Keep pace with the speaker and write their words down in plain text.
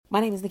My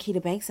name is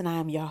Nikita Banks, and I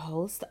am your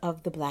host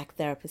of the Black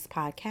Therapist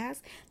Podcast.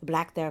 The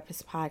Black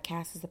Therapist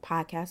Podcast is a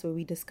podcast where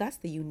we discuss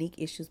the unique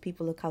issues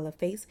people of color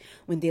face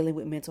when dealing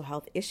with mental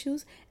health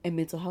issues and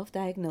mental health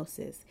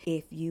diagnosis.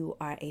 If you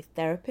are a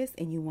therapist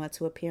and you want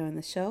to appear on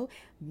the show,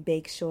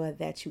 make sure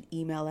that you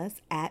email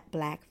us at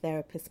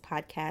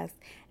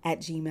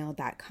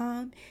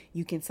blacktherapistpodcast@gmail.com.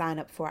 You can sign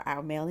up for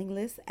our mailing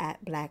list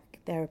at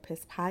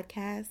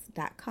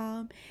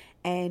blacktherapistpodcast.com.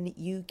 And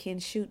you can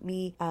shoot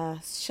me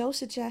show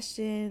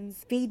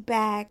suggestions,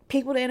 feedback,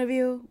 people to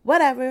interview,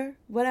 whatever.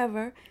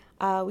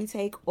 We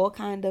take all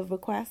kinds of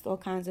requests, all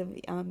kinds of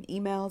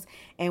emails,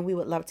 and we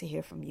would love to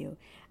hear from you.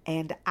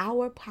 And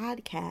our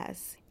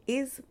podcast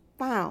is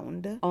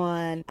found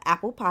on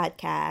Apple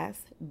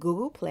Podcasts,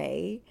 Google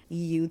Play,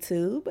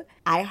 YouTube,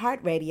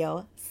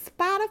 iHeartRadio,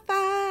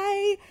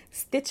 Spotify,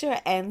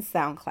 Stitcher, and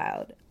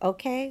SoundCloud.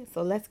 Okay,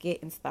 so let's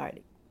get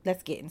started.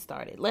 It's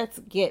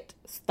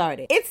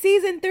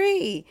season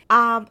 3.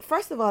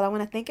 First of all, I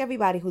want to thank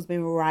everybody who's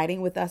been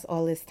riding with us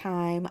all this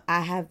time. I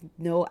have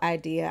no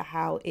idea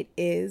how it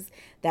is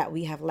that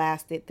we have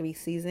lasted 3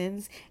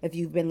 seasons. If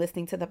you've been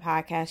listening to the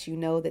podcast, you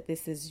know that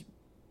this is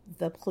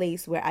the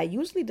place where I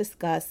usually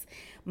discuss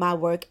my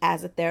work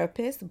as a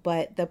therapist,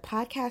 but the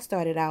podcast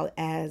started out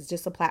as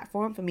just a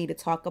platform for me to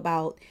talk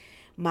about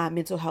my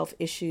mental health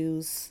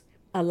issues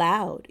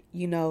aloud.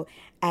 You know,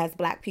 as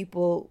Black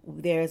people,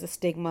 there's a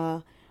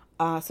stigma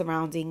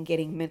surrounding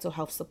getting mental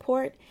health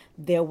support.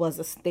 There was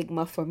a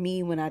stigma for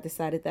me when I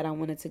decided that I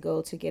wanted to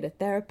go to get a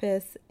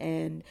therapist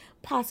and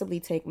possibly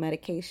take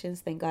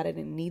medications. Thank God I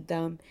didn't need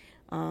them.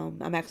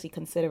 I'm actually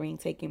considering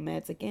taking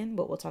meds again,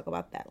 but we'll talk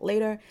about that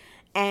later.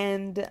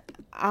 And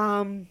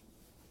going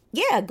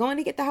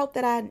to get the help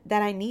that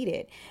I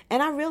needed.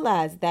 And I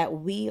realized that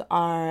we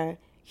are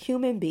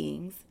human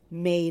beings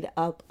made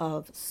up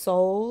of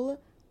soul,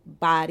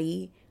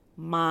 body,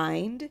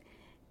 mind,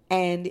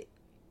 and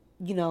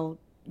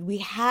we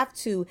have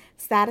to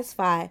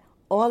satisfy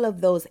all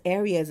of those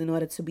areas in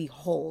order to be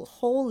whole.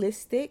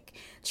 Holistic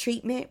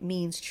treatment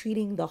means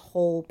treating the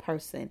whole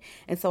person.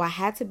 And so I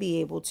had to be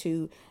able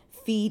to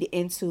feed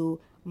into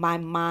my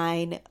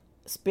mind,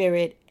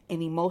 spirit,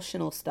 and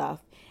emotional stuff.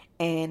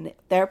 And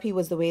therapy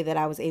was the way that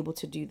I was able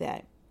to do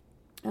that.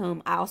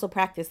 I also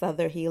practice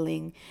other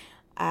healing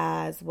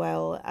as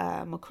well.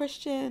 I'm a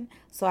Christian,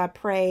 so I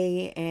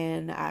pray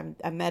and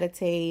I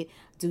meditate,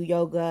 do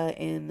yoga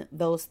and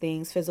those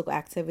things, physical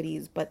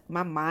activities. But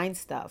my mind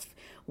stuff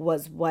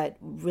was what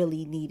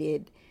really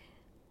needed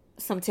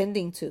some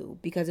tending to,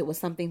 because it was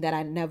something that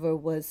I never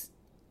was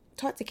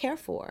taught to care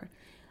for.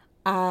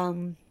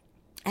 I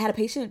had a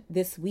patient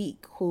this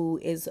week who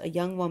is a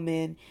young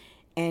woman,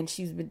 and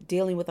she's been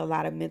dealing with a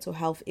lot of mental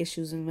health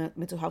issues and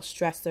mental health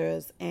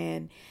stressors,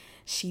 and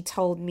she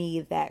told me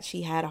that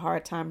she had a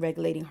hard time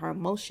regulating her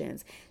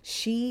emotions.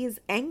 She's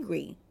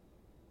angry.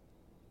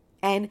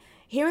 And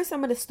hearing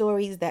some of the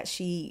stories that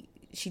she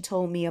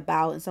told me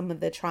about and some of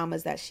the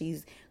traumas that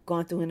she's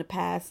gone through in the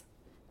past,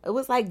 it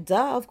was like,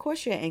 duh, of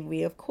course you're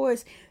angry. Of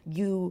course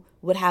you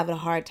would have a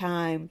hard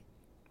time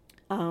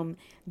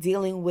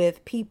dealing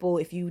with people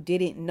if you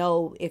didn't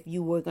know if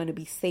you were going to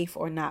be safe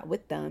or not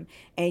with them.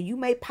 And you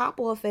may pop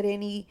off at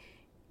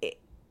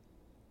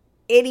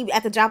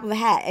at the drop of a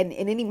hat, and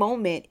in any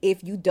moment,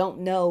 if you don't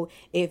know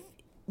if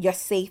your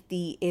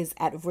safety is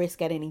at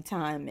risk at any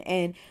time.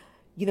 And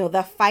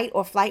the fight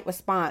or flight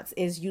response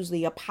is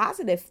usually a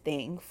positive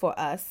thing for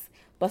us,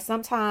 but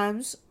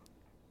sometimes,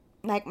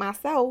 like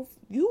myself,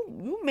 you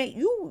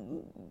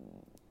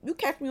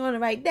catch me on the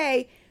right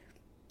day,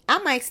 I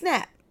might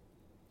snap.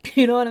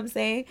 You know what I'm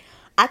saying?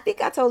 I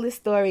think I told this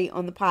story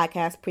on the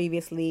podcast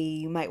previously.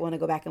 You might want to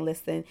go back and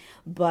listen,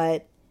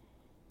 but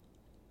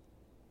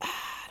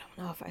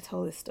know if I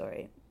told this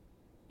story.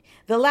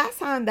 The last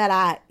time that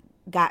I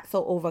got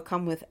so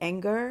overcome with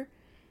anger,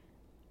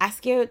 I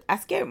scared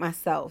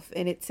myself,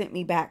 and it sent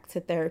me back to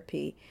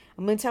therapy.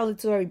 I'm going to tell the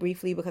story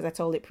briefly because I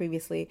told it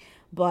previously,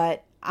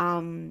 but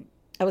I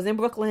was in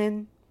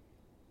Brooklyn,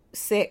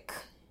 sick.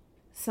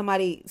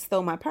 Somebody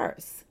stole my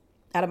purse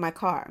out of my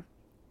car,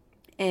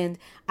 and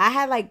I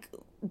had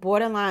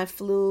borderline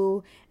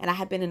flu, and I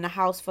had been in the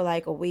house for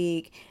a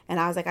week, and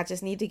I was like, I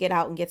just need to get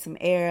out and get some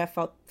air. I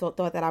thought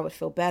that I would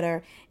feel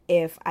better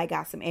if I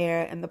got some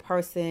air. And the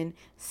person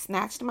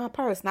snatched my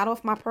purse, not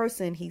off my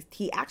person.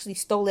 He actually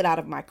stole it out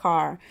of my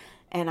car,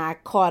 and I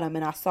caught him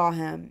and I saw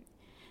him.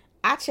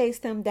 I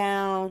chased him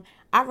down.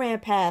 I ran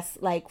past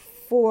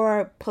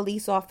 4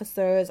 police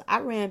officers. I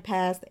ran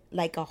past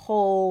a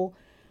whole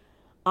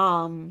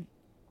a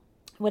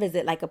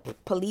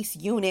police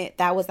unit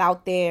that was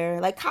out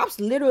there. Cops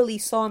literally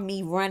saw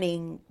me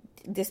running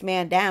this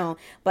man down,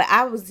 but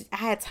I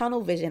had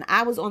tunnel vision.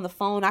 I was on the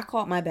phone. I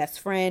called my best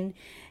friend,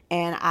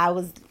 and I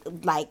was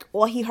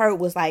all he heard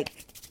was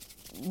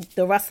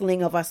the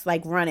rustling of us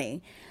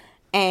running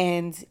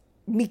and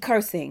me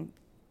cursing.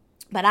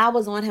 But I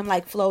was on him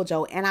like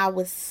FloJo, and I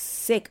was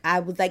sick. I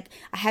was like,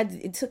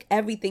 it took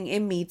everything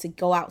in me to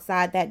go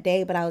outside that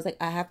day, but I was like,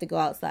 I have to go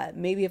outside.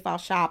 Maybe if I'll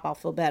shop, I'll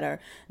feel better.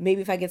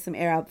 Maybe if I get some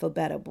air, I'll feel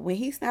better. But when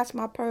he snatched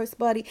my purse,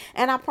 buddy,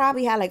 and I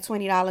probably had like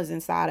 $20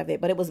 inside of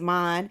it, but it was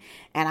mine.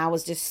 And I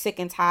was just sick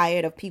and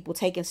tired of people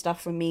taking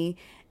stuff from me.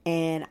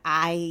 And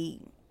I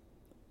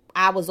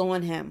was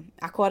on him.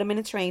 I caught him in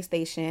a train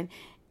station.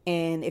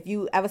 And if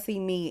you ever see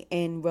me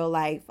in real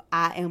life,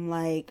 I am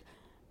like,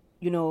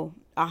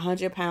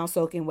 100 pounds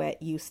soaking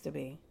wet used to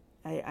be.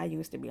 I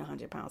used to be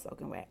 100 pounds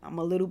soaking wet. I'm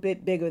a little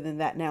bit bigger than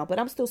that now, but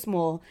I'm still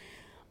small.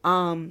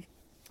 An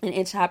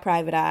inch high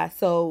private eye.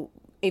 So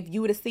if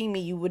you would have seen me,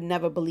 you would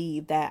never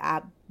believe that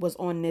I was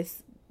on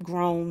this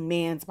grown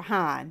man's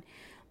behind.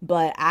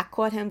 But I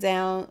caught him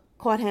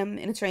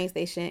in a train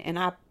station, and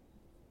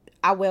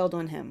I wailed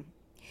on him.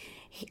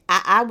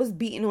 I was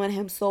beating on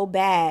him so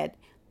bad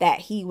that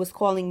he was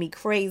calling me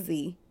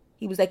crazy.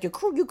 He was like, you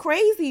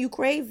crazy, you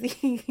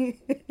crazy,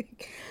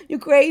 you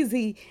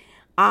crazy.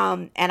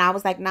 And I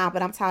was like, nah,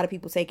 but I'm tired of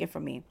people taking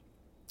from me.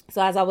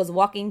 So as I was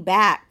walking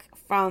back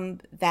from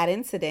that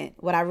incident,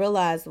 what I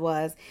realized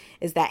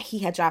is that he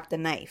had dropped a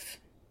knife.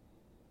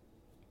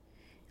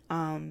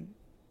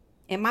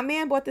 And my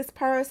man bought this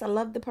purse. I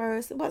loved the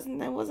purse. It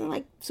wasn't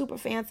like super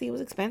fancy. It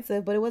was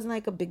expensive, but it wasn't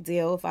like a big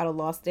deal if I'd have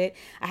lost it.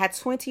 I had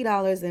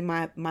 $20 in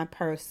my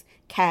purse,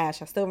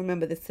 cash. I still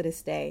remember this to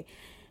this day.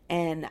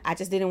 And I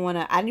just didn't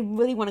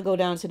really want to go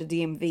down to the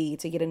DMV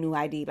to get a new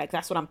ID. Like,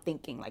 that's what I'm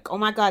thinking. Like, oh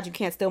my God, you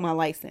can't steal my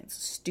license.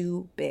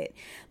 Stupid.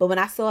 But when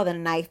I saw the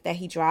knife that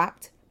he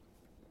dropped,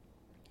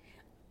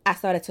 I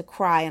started to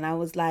cry. And I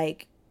was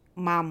like,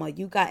 Mama,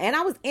 and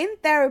I was in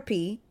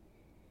therapy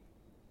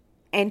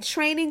and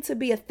training to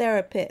be a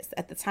therapist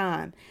at the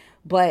time.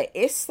 But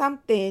it's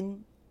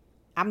something,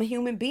 I'm a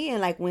human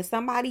being. Like, when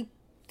somebody,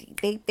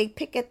 they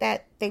pick at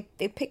that,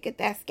 they pick at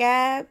that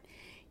scab,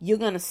 you're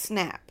going to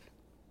snap.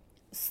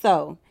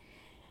 So,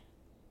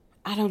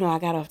 I don't know, I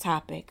got off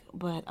topic,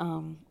 but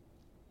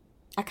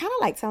I kind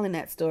of like telling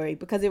that story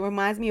because it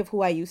reminds me of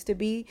who I used to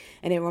be,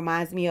 and it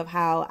reminds me of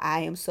how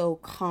I am so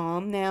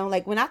calm now.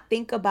 Like, when I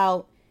think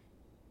about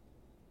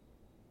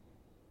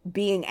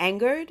being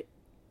angered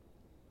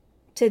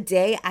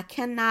today, I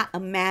cannot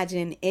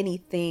imagine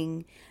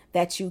anything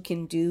that you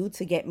can do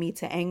to get me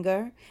to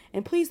anger.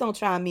 And please don't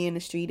try me in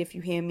the street if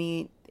you hear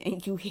me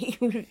and you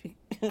hear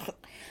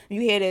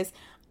this.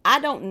 I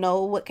don't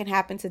know what can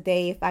happen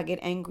today if I get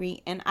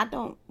angry, and I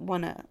don't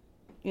want to,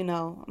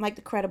 I'm like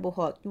the Credible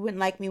Hulk. You wouldn't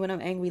like me when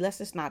I'm angry. Let's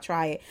just not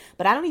try it.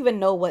 But I don't even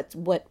know what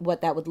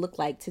that would look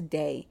like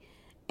today.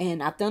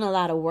 And I've done a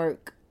lot of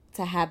work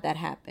to have that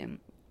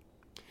happen.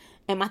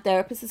 And my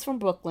therapist is from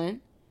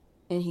Brooklyn,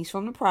 and he's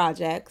from the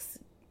projects,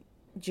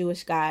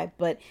 Jewish guy.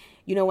 But,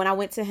 when I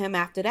went to him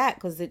after that,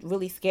 because it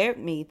really scared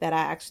me that I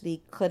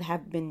actually could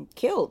have been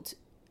killed.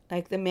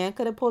 Like, the man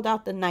could have pulled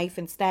out the knife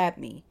and stabbed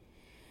me.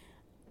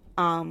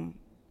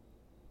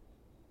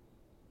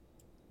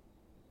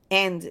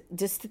 And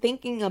just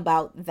thinking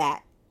about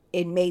that,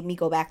 it made me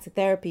go back to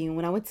therapy. And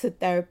when I went to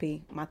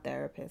therapy, my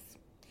therapist,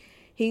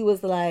 he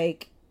was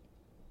like,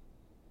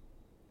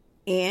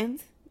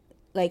 and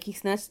like,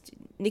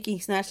 Nikki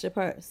snatched your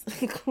purse.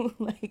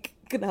 Like,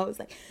 and I was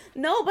like,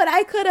 no, but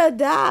I could have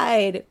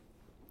died.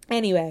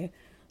 Anyway,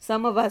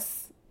 some of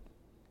us,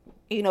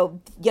 your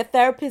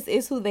therapist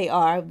is who they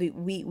are.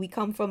 We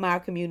come from our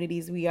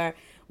communities. We are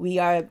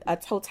a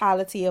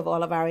totality of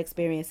all of our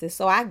experiences.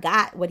 So I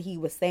got what he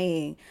was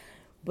saying,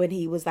 but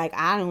he was like,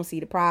 I don't see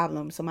the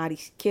problem. Somebody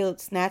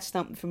snatched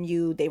something from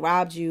you, they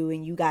robbed you,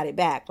 and you got it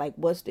back. Like,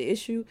 what's the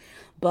issue?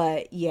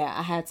 But yeah,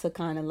 I had to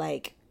kind of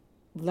like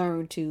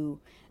learn to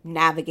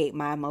navigate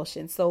my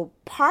emotions. So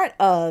part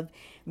of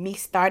me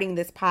starting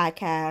this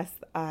podcast,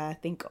 I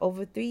think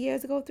over 3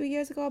 years ago,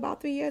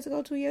 about 3 years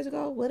ago, 2 years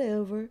ago,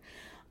 whatever,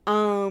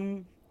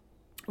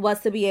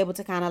 was to be able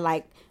to kind of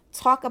like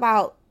talk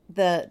about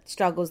the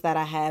struggles that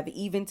I have.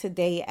 Even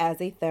today, as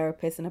a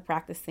therapist and a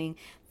practicing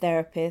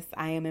therapist,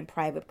 I am in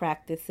private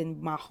practice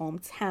in my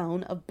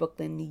hometown of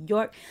Brooklyn, New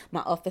York.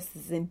 My office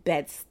is in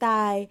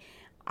Bed-Stuy.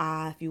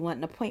 If you want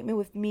an appointment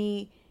with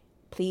me,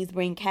 please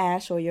bring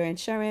cash or your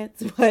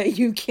insurance, but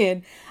you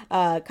can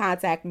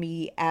contact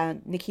me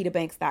at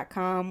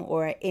nikitabanks.com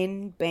or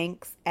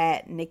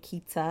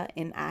inbanks@Nikita,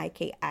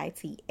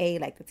 Nikita,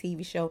 like the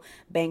TV show,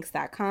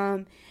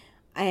 banks.com.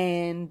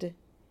 And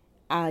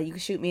you can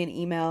shoot me an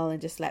email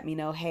and just let me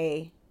know,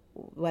 hey,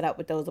 what up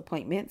with those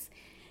appointments.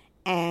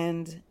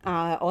 And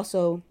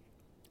also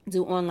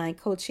do online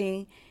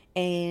coaching.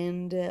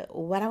 And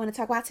what I want to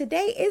talk about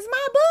today is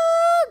my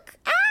book.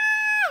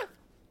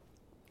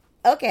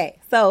 Okay,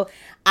 so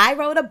I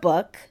wrote a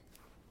book.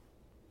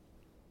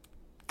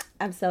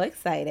 I'm so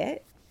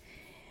excited.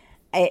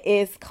 It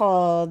is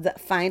called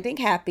Finding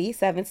Happy,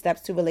 7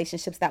 Steps to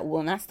Relationships That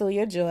Will Not Steal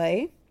Your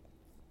Joy.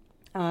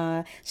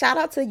 Shout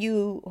out to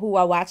you who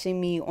are watching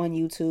me on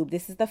YouTube.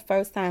 This is the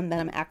first time that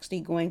I'm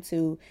actually going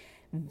to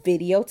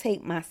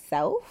videotape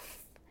myself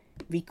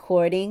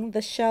recording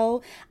the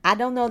show. I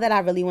don't know that I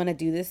really want to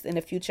do this in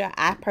the future.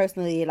 I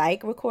personally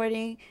like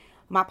recording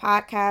my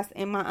podcast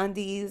in my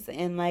undies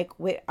and like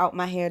without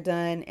my hair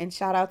done. And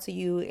shout out to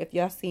you if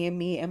y'all seeing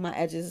me and my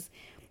edges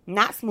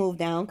not smoothed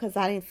down because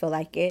I didn't feel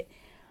like it.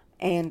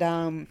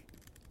 And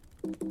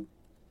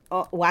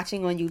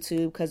watching on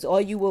YouTube, because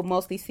all you will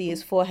mostly see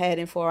is forehead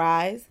and four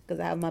eyes because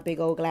I have my big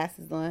old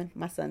glasses on.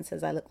 My son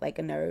says I look like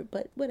a nerd,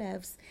 but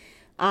whatevs.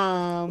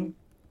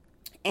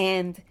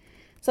 And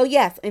so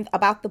yes, and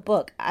about the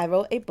book, I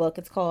wrote a book.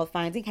 It's called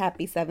Finding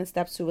Happy: 7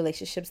 Steps to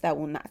Relationships That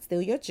Will Not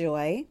Steal Your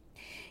Joy.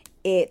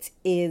 It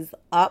is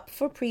up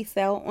for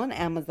pre-sale on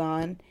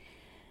Amazon.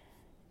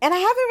 And I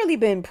haven't really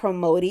been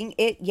promoting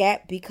it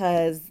yet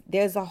because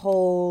there's a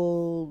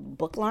whole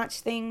book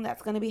launch thing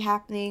that's going to be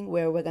happening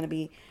where we're going to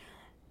be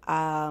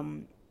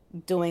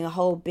doing a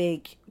whole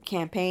big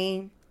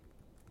campaign.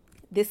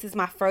 This is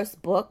my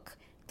first book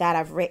that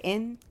I've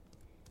written.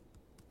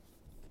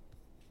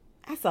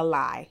 That's a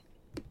lie.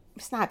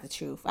 It's not the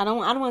truth. I don't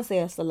want to say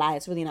it's a lie.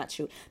 It's really not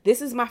true.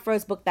 This is my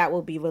first book that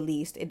will be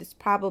released. It is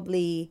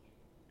probably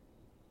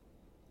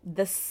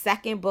the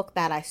second book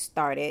that I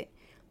started.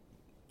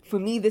 For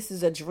me, this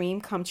is a dream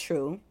come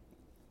true.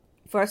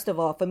 First of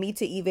all, for me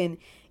to even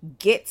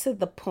get to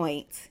the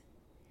point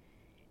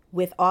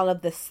with all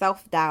of the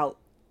self-doubt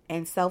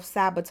and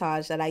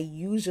self-sabotage that I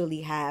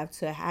usually have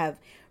to have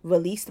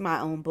released my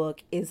own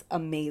book is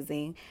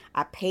amazing.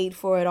 I paid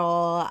for it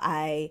all.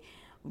 I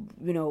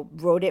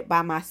wrote it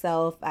by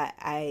myself.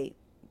 I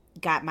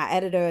got my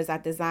editors. I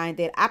designed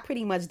it. I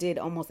pretty much did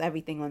almost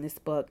everything on this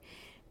book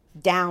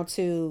down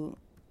to,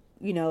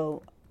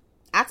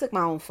 I took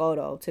my own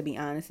photo, to be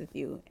honest with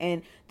you.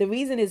 And the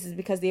reason is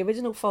because the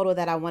original photo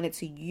that I wanted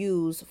to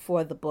use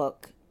for the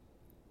book,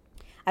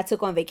 I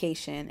took on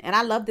vacation. And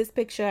I loved this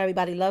picture.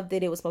 Everybody loved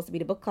it. It was supposed to be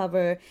the book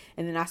cover.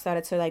 And then I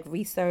started to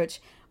research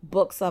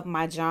books of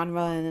my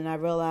genre. And then I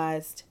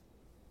realized,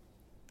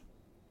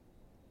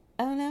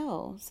 oh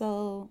no.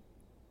 So,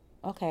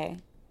 okay.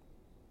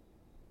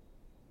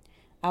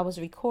 I was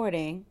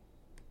recording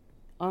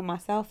on my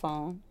cell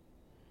phone.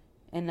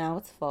 And now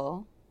it's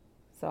full.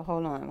 So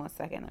hold on 1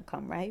 second. I'll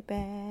come right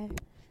back.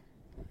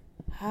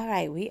 All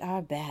right, we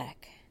are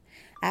back.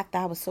 After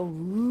I was so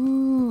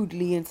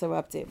rudely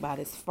interrupted by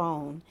this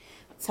phone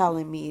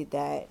telling me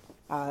that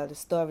the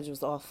storage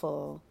was all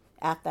full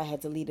after I had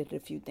deleted a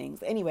few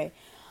things. Anyway,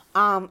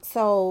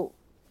 so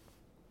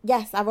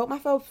yes, I wrote my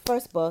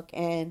first book,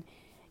 and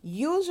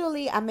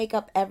usually I make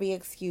up every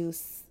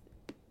excuse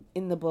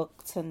in the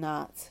book to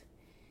not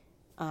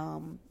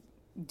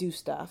do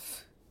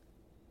stuff.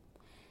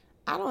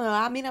 I don't know.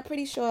 I mean, I'm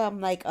pretty sure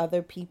I'm like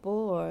other people,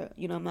 or,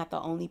 I'm not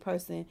the only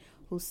person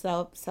who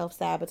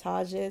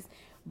self-sabotages,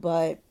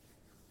 but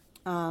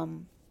I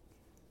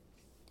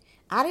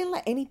didn't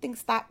let anything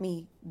stop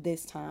me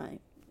this time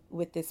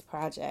with this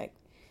project.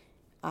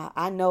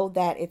 I know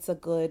that it's a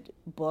good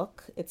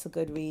book. It's a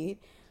good read.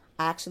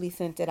 I actually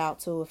sent it out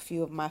to a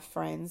few of my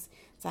friends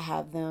to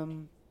have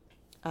them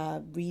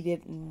read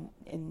it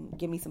and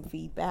give me some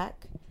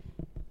feedback.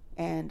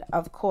 And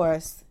of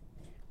course,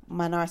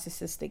 my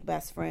narcissistic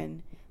best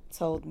friend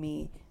told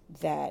me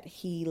that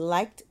he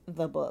liked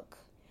the book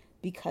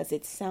because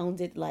it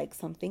sounded like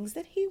some things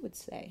that he would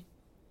say.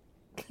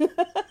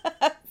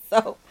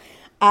 So,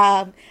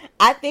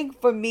 I think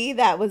for me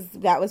that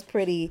was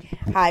pretty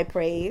high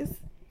praise.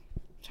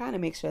 I'm trying to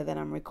make sure that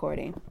I'm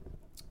recording.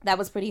 That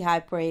was pretty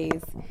high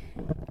praise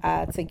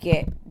to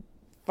get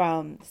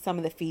from some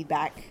of the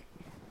feedback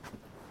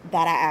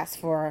that I asked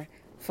for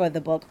the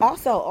book.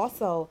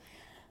 Also.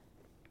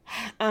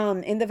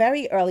 In the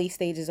very early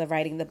stages of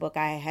writing the book,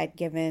 I had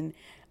given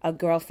a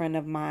girlfriend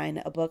of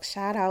mine a book.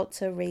 Shout out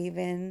to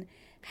Raven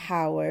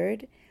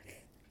Howard.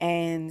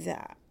 And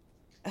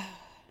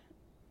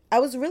I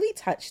was really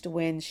touched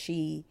when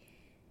she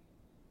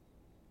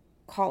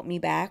called me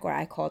back, or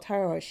I called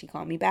her, or she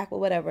called me back, or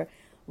whatever,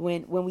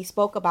 when we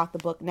spoke about the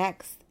book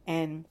next.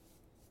 And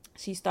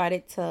she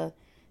started to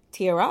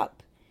tear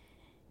up.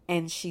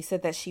 And she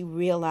said that she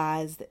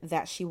realized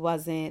that she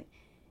wasn't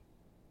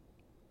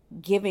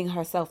giving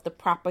herself the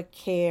proper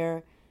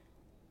care,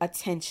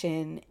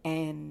 attention,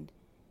 and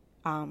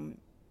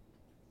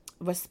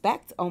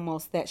respect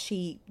almost that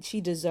she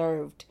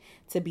deserved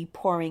to be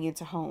pouring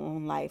into her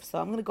own life. So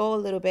I'm going to go a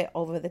little bit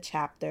over the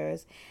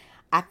chapters.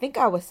 I think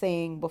I was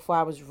saying before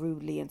I was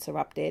rudely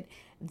interrupted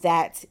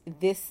that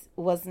this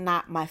was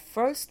not my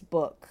first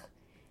book.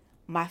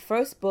 My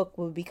first book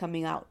will be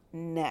coming out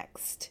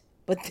next.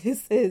 But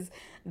this is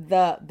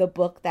the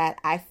book that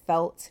I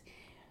felt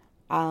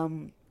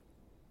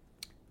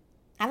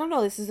I don't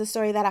know. This is a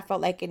story that I felt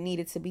like it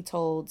needed to be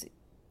told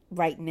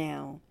right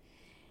now.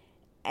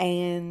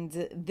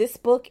 And this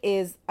book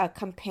is a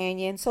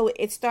companion. So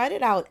it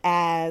started out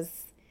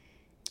as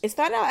a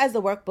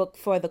workbook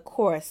for the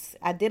course.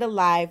 I did a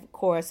live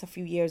course a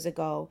few years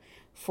ago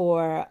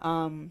for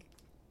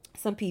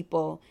some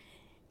people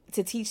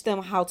to teach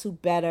them how to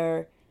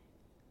better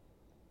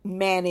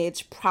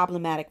manage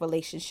problematic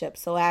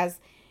relationships. So as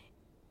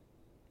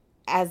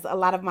a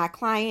lot of my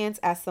clients,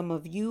 as some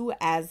of you,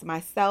 as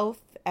myself,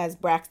 as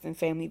Braxton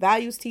Family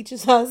Values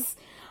teaches us,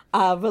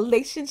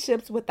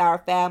 Relationships with our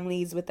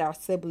families, with our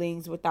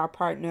siblings, with our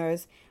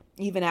partners,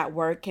 even at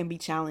work, can be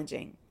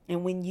challenging.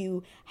 And when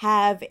you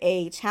have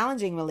a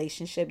challenging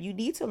relationship, you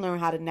need to learn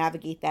how to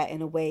navigate that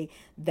in a way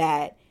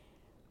that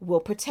will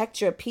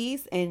protect your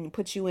peace and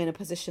put you in a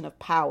position of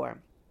power.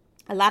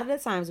 A lot of the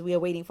times we are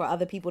waiting for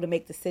other people to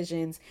make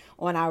decisions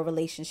on our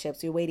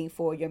relationships. You're waiting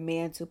for your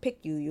man to pick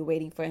you. You're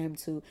waiting for him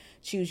to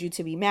choose you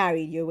to be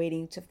married. You're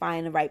waiting to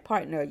find the right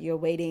partner. You're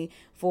waiting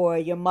for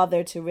your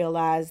mother to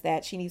realize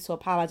that she needs to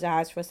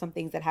apologize for some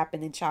things that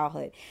happened in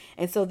childhood.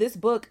 And so this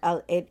book,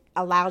 it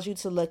allows you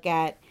to look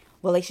at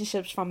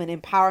relationships from an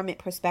empowerment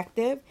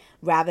perspective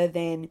rather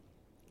than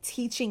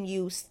teaching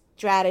you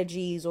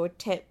strategies or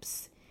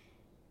tips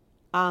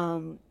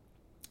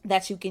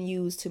that you can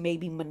use to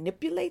maybe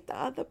manipulate the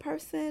other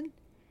person.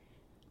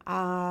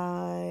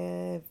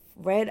 I've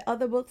read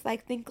other books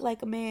like Think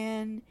Like a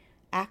Man,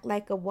 Act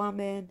Like a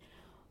Woman,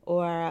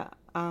 or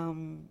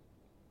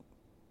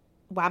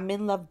Why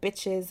Men Love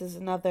Bitches is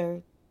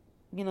another,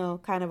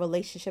 kind of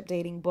relationship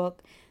dating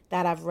book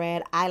that I've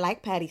read. I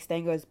like Patty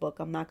Stanger's book,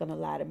 I'm not going to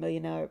lie, The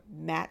Millionaire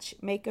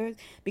Matchmakers,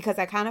 because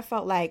I kind of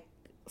felt like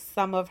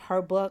some of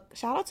her book,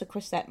 shout out to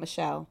Chrisette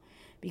Michelle,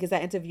 because I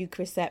interviewed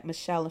Chrisette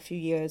Michelle a few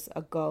years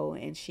ago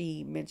and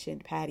she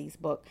mentioned Patty's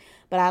book.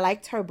 But I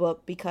liked her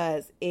book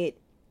because it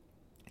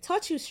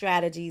taught you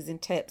strategies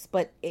and tips,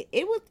 but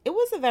it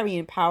was a very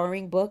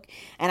empowering book,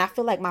 and I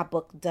feel like my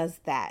book does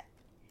that.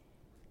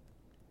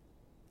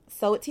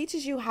 So it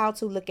teaches you how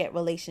to look at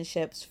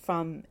relationships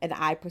from an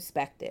I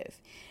perspective,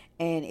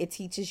 and it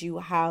teaches you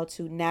how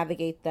to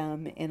navigate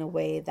them in a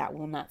way that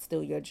will not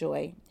steal your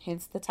joy.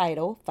 Hence the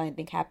title,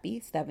 Finding Happy,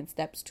 7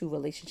 Steps to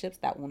Relationships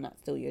That Will Not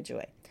Steal Your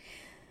Joy.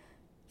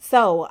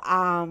 So,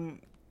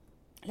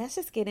 let's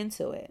just get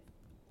into it.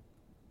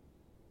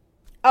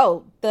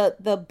 Oh,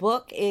 the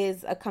book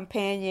is a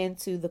companion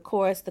to the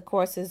course. The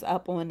course is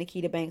up on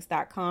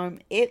nikitabanks.com.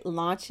 It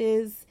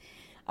launches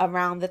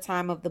around the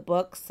time of the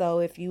book. So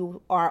if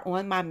you are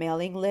on my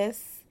mailing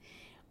list,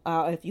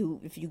 if you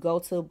go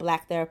to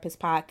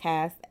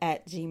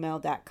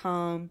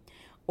blacktherapistpodcast@gmail.com,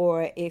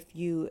 or if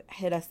you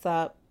hit us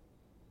up,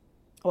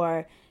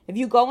 or if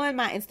you go on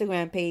my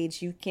Instagram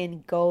page, you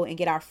can go and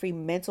get our free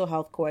mental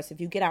health course.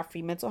 If you get our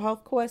free mental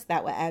health course,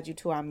 that will add you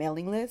to our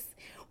mailing list.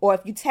 Or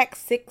if you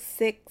text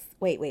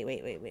wait,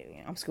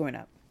 I'm screwing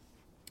up.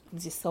 I'm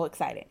just so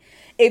excited.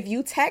 If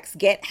you text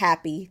Get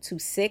Happy to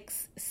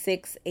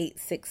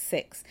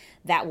 66866,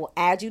 that will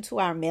add you to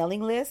our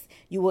mailing list.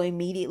 You will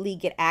immediately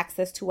get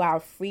access to our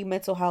free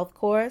mental health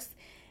course,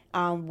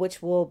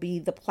 which will be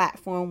the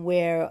platform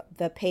where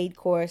the paid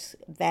course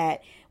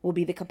that will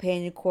be the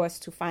companion course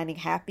to Finding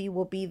Happy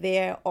will be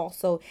there.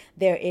 Also,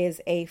 there is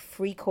a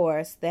free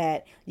course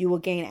that you will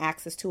gain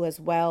access to as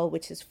well,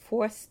 which is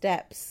 4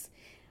 steps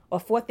or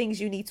 4 things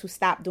you need to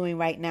stop doing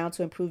right now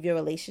to improve your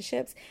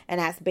relationships. And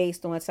that's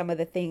based on some of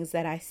the things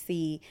that I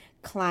see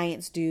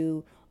clients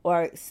do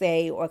or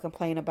say or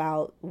complain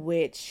about,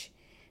 which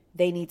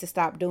they need to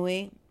stop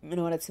doing in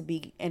order to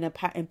be in an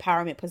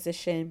empowerment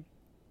position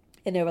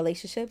in their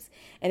relationships.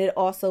 And it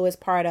also is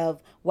part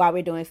of why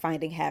we're doing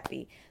Finding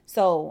Happy.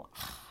 So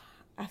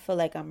I feel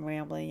like I'm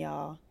rambling,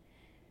 y'all.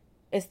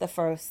 It's the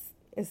first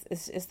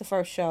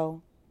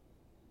show.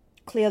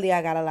 Clearly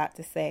I got a lot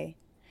to say.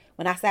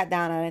 When I sat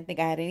down, I didn't think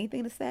I had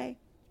anything to say,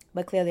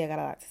 but clearly I got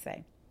a lot to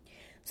say.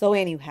 So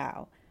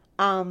anyhow,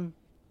 in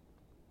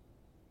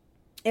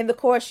the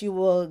course, you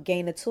will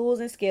gain the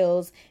tools and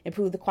skills,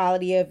 improve the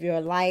quality of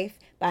your life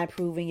by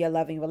improving your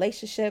loving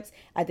relationships,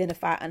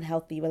 identify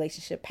unhealthy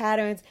relationship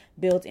patterns,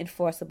 build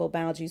enforceable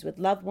boundaries with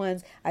loved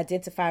ones,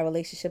 identify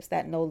relationships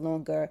that no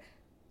longer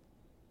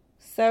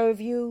serve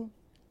you,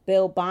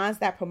 build bonds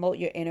that promote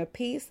your inner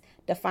peace,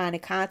 define the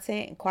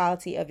content and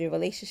quality of your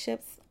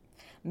relationships,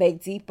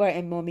 make deeper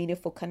and more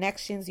meaningful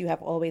connections you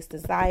have always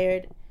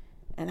desired.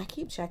 And I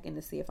keep checking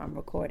to see if I'm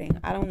recording.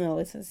 I don't know.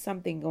 It's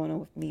something going on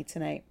with me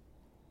tonight.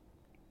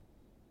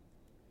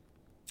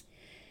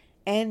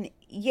 And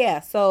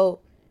yeah, so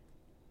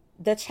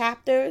the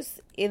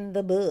chapters in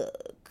the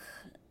book,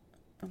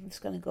 I'm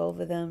just going to go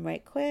over them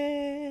right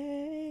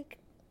quick.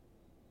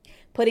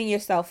 Putting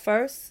yourself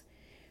first,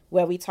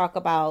 where we talk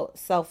about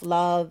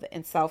self-love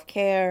and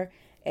self-care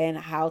and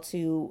how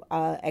to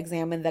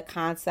examine the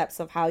concepts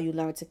of how you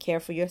learn to care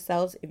for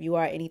yourselves. If you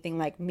are anything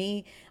like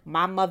me,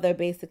 my mother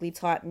basically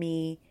taught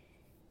me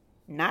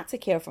not to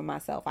care for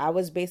myself. I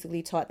was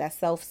basically taught that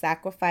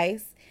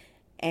self-sacrifice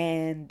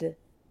and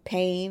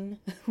pain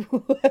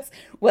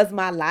was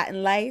my lot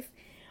in life.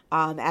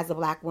 As a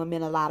Black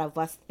woman, a lot of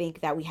us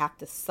think that we have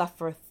to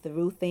suffer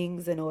through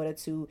things in order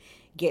to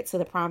get to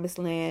the promised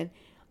land.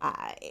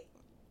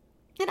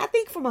 And I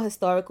think from a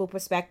historical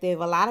perspective,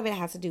 a lot of it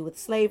has to do with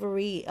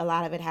slavery. A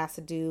lot of it has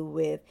to do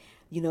with,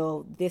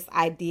 this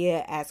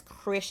idea as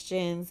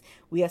Christians,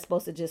 we are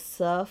supposed to just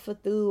suffer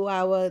through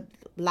our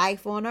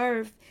life on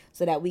earth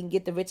so that we can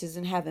get the riches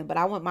in heaven. But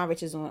I want my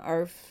riches on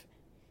earth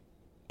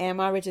and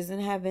my riches in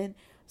heaven.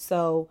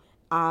 So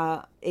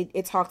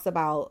It talks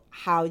about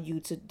how you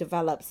to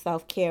develop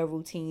self-care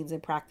routines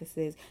and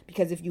practices,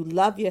 because if you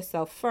love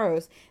yourself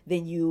first,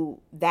 then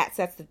that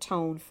sets the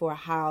tone for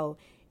how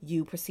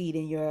you proceed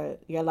in your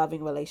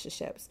loving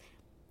relationships.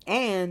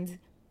 And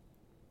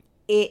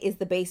it is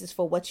the basis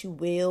for what you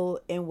will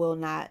and will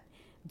not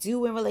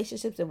do in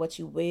relationships, and what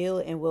you will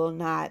and will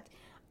not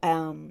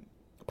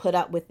put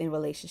up with in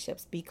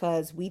relationships,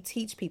 because we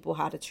teach people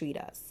how to treat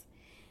us.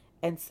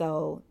 And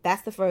so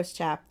that's the first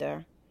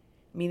chapter.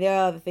 I mean, there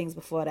are other things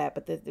before that,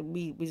 but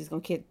we just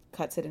going to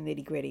cut to the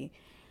nitty gritty.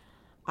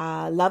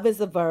 Love is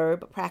a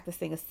verb.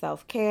 Practicing a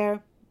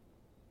self-care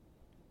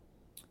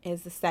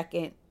is the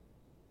second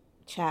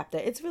chapter.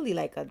 It's really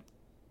like a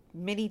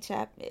mini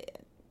chapter.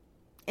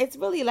 It's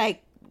really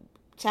like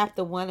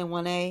chapter 1 and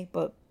 1A,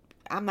 but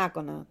I'm not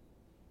going to,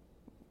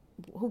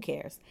 who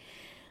cares?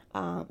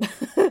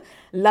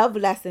 Love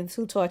lessons.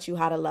 Who taught you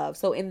how to love?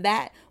 So in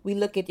that, we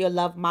look at your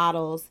love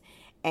models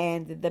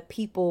and the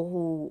people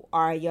who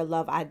are your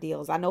love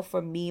ideals. I know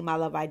for me, my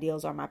love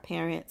ideals are my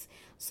parents.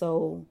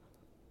 So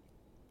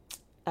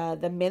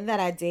the men that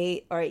I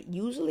date are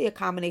usually a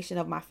combination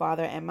of my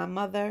father and my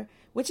mother,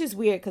 which is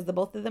weird because the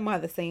both of them are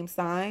the same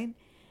sign.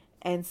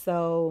 And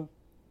so,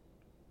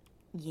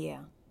 yeah.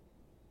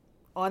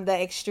 On the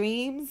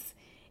extremes,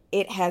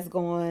 it has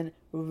gone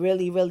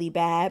really, really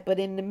bad. But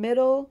in the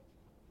middle,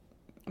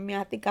 I mean,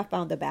 I think I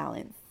found a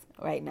balance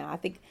right now. I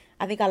think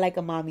I like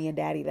a mommy and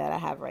daddy that I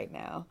have right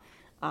now.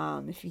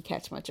 If you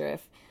catch my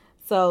drift.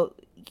 So,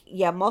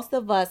 yeah, most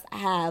of us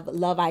have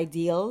love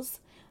ideals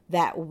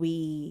that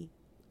we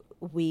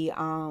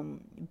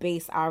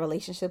base our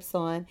relationships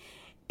on.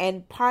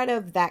 And part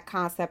of that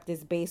concept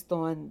is based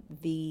on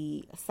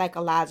the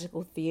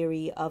psychological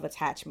theory of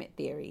attachment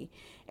theory.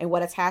 And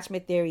what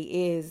attachment theory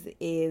is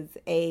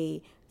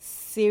a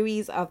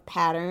series of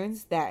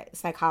patterns that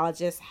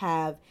psychologists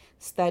have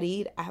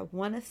studied. I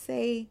want to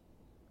say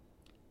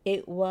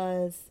it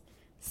was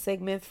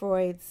Sigmund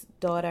Freud's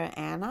daughter,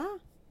 Anna.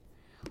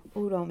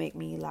 Ooh, don't make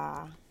me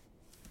lie.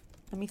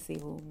 Let me see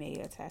who made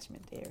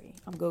attachment theory.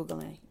 I'm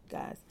Googling,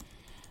 guys.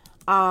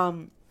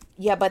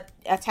 Yeah, but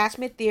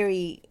attachment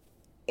theory,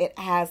 it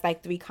has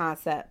like 3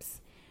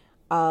 concepts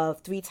of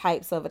 3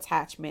 types of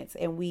attachments.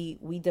 And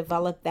we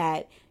developed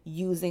that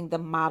using the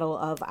model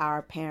of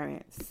our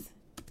parents.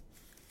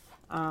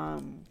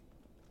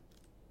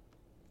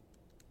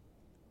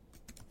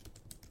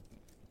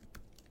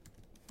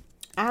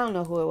 I don't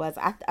know who it was.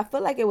 I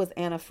feel like it was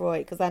Anna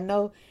Freud, because I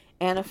know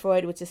Anna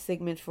Freud, which is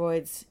Sigmund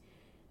Freud's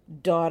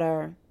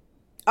daughter.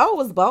 Oh, it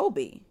was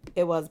Bowlby.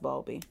 It was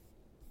Bowlby.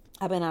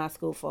 I've been out of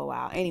school for a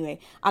while. Anyway,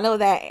 I know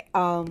that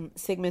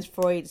Sigmund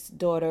Freud's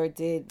daughter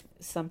did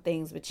some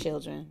things with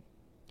children.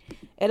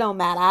 It don't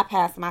matter. I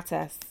passed my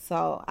test,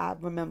 so I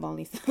remember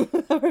only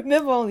I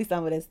remember only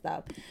some of this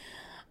stuff.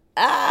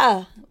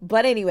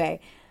 But anyway,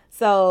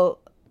 so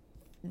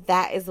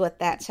that is what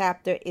that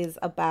chapter is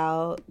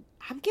about.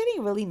 I'm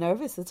getting really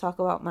nervous to talk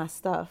about my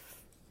stuff.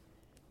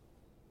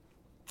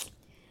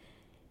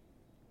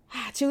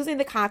 Choosing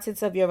the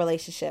contents of your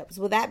relationships.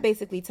 Well, that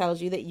basically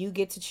tells you that you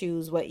get to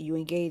choose what you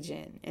engage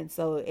in. And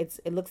so it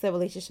looks at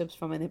relationships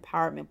from an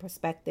empowerment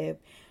perspective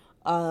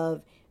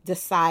of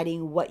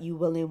deciding what you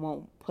will and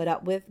won't put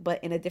up with,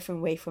 but in a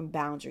different way from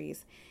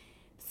boundaries.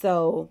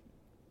 So,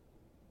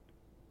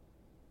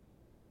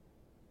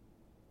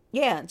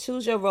 yeah,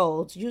 choose your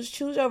role. Choose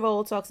your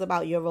role talks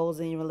about your roles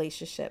in your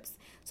relationships.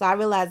 So I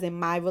realize in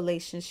my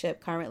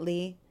relationship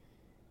currently,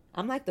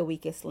 I'm like the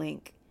weakest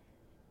link.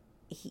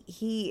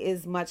 He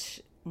is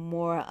much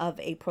more of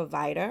a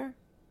provider.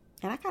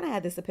 And I kind of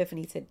had this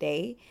epiphany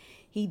today.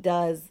 He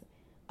does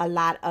a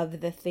lot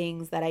of the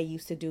things that I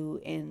used to do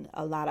in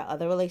a lot of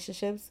other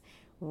relationships,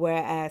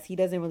 whereas he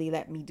doesn't really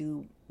let me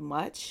do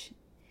much.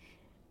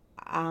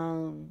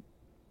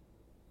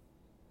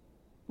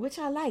 Which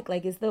I like.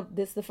 Like, this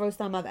is the first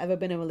time I've ever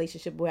been in a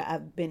relationship where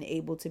I've been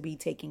able to be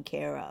taken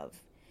care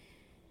of.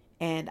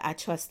 And I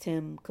trust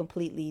him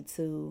completely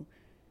to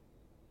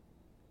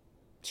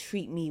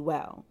treat me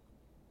well.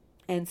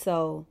 And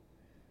so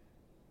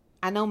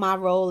I know my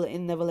role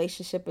in the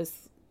relationship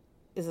is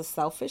a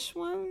selfish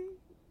one.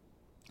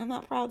 I'm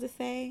not proud to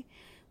say,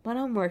 but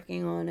I'm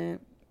working on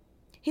it.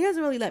 He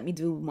doesn't really let me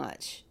do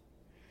much.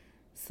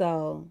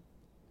 So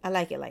I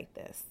like it like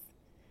this.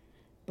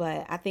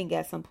 But I think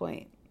at some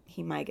point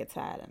he might get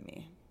tired of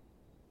me.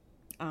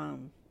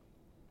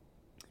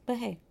 But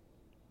hey,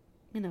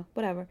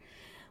 whatever.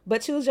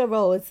 But choose your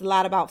role. It's a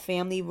lot about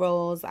family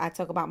roles. I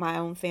talk about my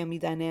own family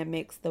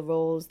dynamics, the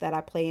roles that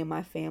I play in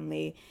my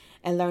family,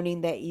 and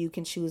learning that you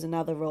can choose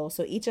another role.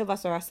 So each of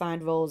us are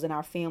assigned roles in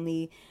our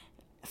family,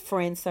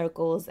 friend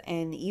circles,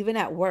 and even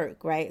at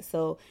work, right?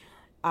 So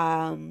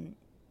I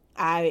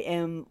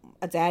am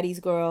a daddy's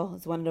girl.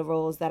 It's one of the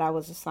roles that I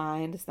was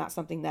assigned. It's not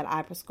something that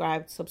I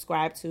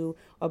subscribe to,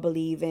 or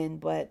believe in,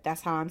 but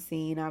that's how I'm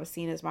seen. I was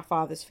seen as my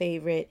father's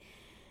favorite.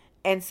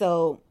 And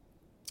so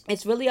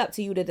it's really up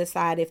to you to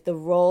decide if the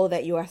role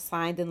that you're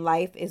assigned in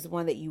life is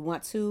one that you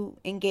want to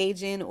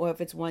engage in, or if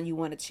it's one you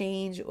want to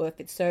change, or if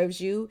it serves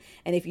you,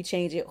 and if you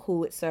change it,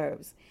 who it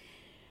serves.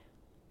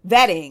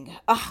 Vetting.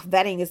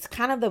 Vetting is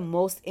kind of the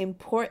most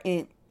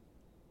important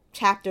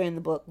chapter in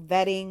the book.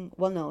 Vetting,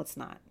 well, no, it's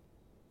not.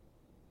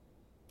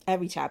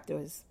 Every chapter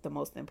is the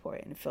most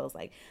important, it feels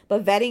like.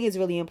 But vetting is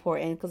really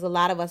important because a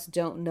lot of us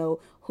don't know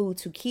who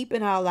to keep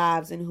in our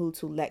lives and who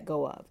to let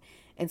go of.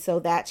 And so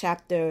that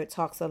chapter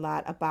talks a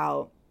lot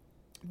about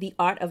the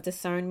art of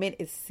discernment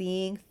is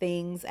seeing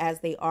things as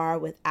they are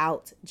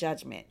without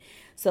judgment.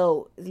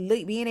 So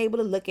being able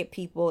to look at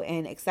people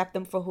and accept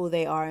them for who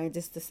they are and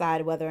just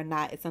decide whether or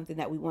not it's something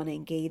that we want to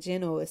engage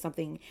in or it's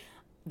something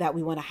that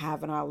we want to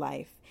have in our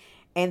life.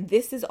 And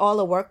this is all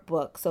a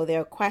workbook. So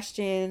there are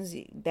questions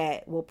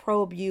that will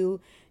probe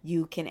you.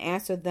 You can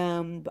answer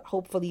them,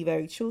 hopefully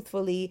very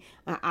truthfully,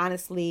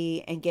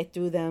 honestly, and get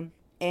through them.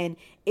 And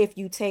if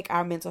you take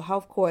our mental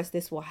health course,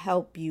 this will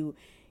help you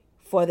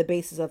for the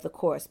basis of the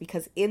course,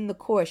 because in the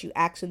course you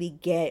actually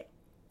get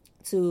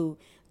to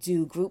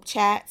do group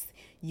chats,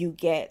 you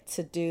get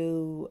to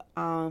do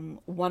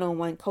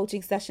one-on-one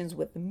coaching sessions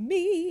with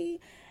me,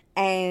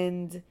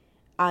 and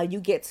you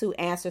get to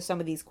answer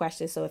some of these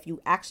questions. So if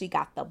you actually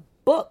got the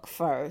book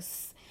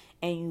first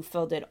and you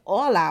filled it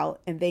all out,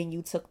 and then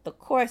you took the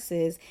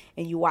courses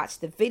and you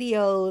watched the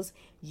videos,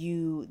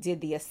 you did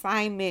the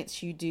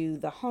assignments, you do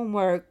the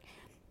homework,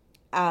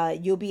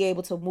 you'll be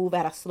able to move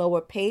at a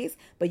slower pace,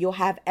 but you'll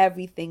have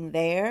everything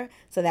there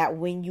so that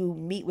when you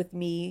meet with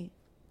me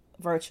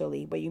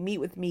virtually, but you meet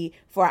with me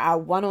for our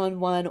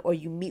one-on-one or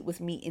you meet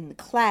with me in the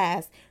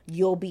class,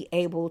 you'll be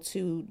able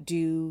to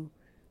do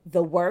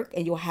the work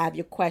and you'll have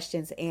your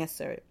questions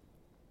answered.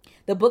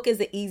 The book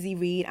is an easy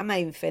read. I'm not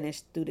even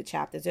finished through the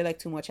chapters. There are like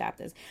 2 more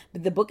chapters.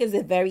 But the book is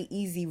a very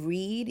easy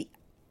read.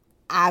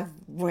 I've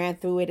ran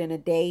through it in a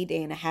day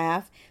and a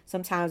half,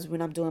 sometimes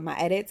when I'm doing my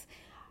edits.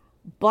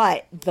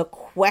 But the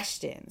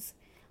questions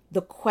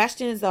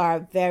are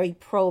very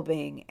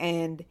probing,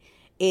 and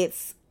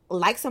it's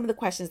like some of the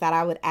questions that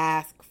I would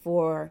ask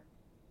my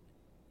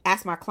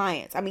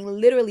clients. I mean,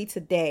 literally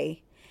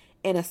today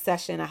in a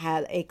session, I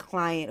had a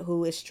client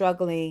who is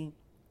struggling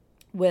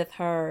with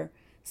her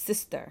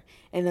sister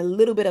and a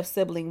little bit of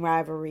sibling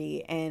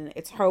rivalry, and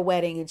it's her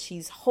wedding, and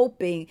she's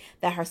hoping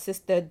that her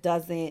sister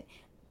doesn't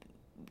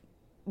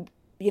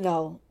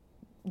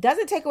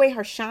take away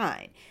her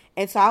shine.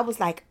 And so I was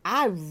like,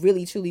 I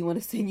really truly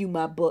want to send you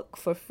my book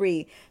for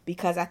free,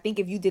 because I think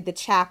if you did the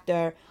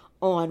chapter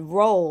on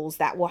roles,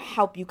 that will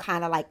help you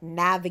kind of like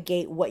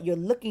navigate what you're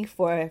looking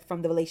for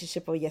from the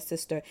relationship of your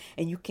sister.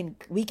 And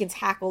we can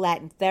tackle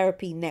that in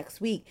therapy next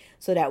week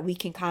so that we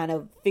can kind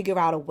of figure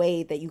out a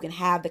way that you can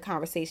have the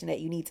conversation that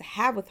you need to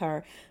have with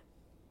her,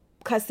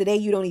 because today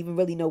you don't even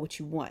really know what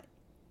you want.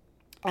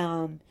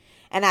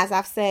 And as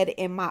I've said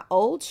in my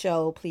old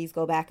show, please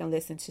go back and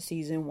listen to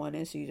season 1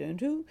 and season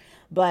 2.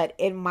 But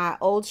in my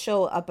old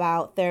show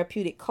about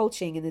therapeutic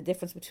coaching and the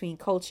difference between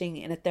coaching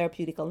and a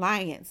therapeutic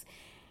alliance,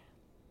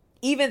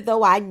 even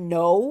though I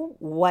know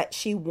what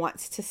she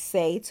wants to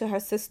say to her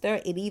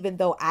sister, and even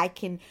though I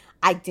can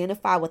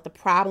identify what the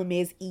problem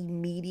is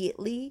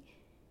immediately,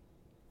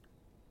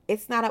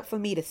 it's not up for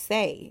me to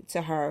say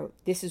to her,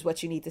 this is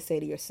what you need to say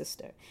to your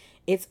sister.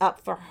 It's up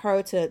for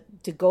her to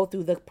go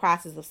through the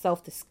process of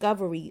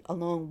self-discovery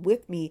along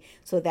with me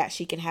so that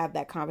she can have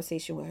that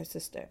conversation with her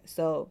sister.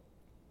 So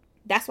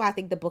that's why I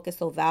think the book is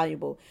so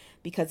valuable,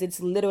 because it's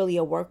literally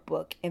a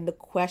workbook, and the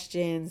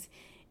questions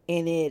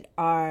in it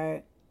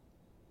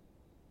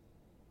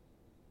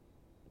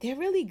they're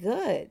really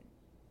good.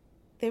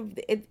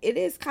 It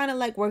is kind of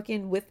like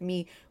working with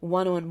me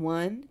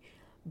one-on-one,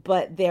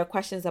 but there are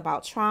questions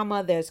about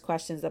trauma. There's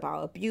questions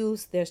about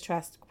abuse. There's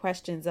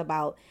questions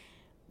about,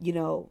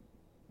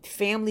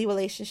 family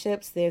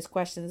relationships. There's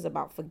questions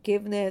about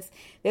forgiveness.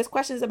 There's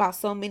questions about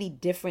so many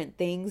different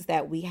things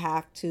that we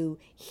have to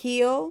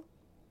heal,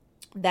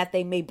 that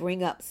they may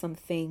bring up some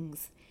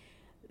things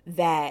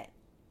that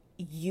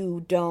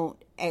you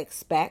don't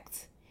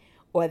expect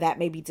or that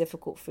may be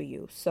difficult for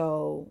you.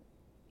 So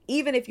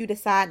even if you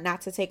decide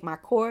not to take my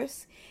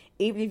course,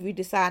 even if you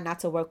decide not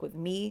to work with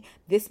me,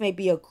 this may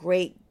be a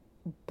great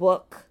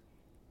book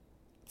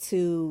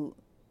to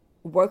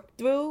work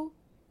through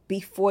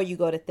before you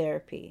go to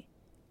therapy.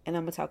 And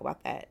I'm going to talk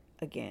about that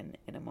again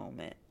in a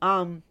moment.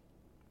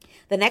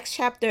 The next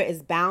chapter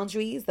is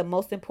boundaries, the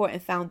most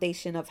important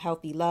foundation of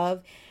healthy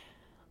love.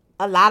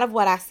 A lot of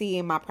what I see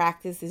in my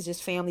practice is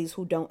just families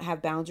who don't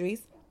have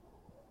boundaries,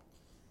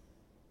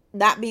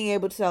 not being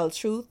able to tell the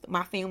truth.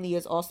 My family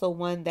is also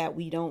one that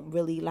we don't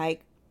really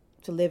like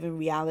to live in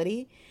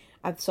reality.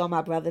 I saw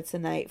my brother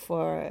tonight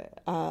for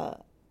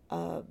the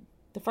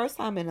first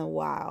time in a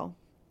while,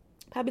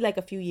 probably like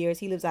a few years.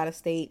 He lives out of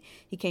state.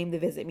 He came to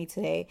visit me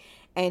today.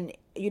 And,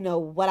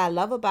 what I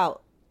love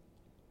about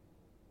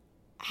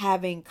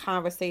having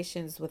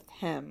conversations with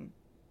him,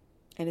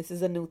 and this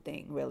is a new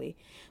thing, really,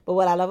 but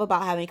what I love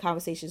about having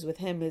conversations with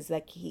him is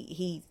like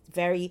he's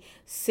very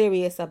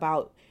serious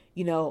about,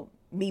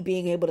 me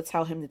being able to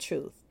tell him the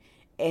truth,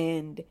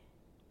 and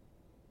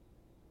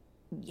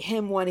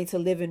him wanting to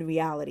live in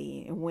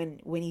reality. And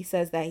when he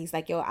says that, he's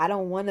like, yo, I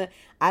don't want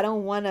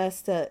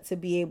us to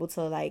be able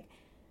to like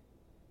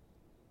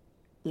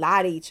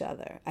lie to each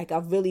other. Like, I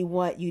really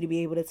want you to be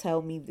able to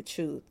tell me the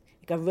truth.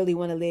 Like, I really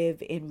want to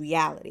live in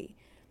reality.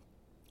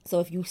 So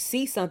if you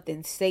see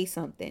something, say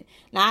something.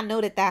 Now, I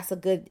know that that's a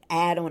good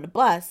ad on the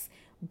bus,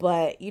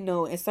 but,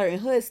 in certain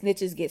hoods,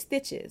 snitches get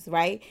stitches,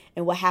 right?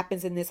 And what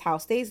happens in this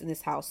house stays in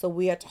this house. So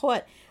we are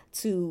taught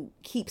to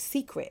keep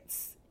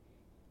secrets.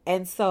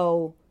 And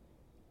so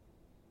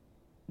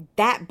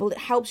that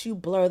helps you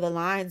blur the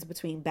lines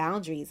between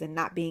boundaries and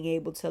not being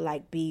able to,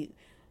 like, be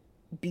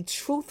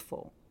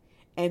truthful.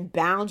 And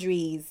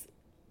boundaries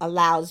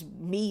allows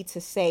me to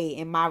say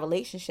in my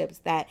relationships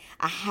that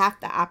I have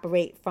to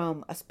operate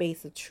from a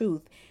space of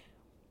truth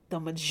the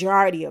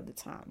majority of the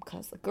time.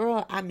 Because,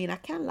 girl, I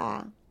can't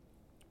lie.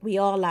 We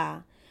all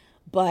lie.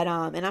 But,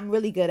 and I'm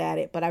really good at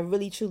it, but I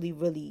really, truly,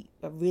 really,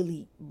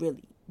 really,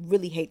 really,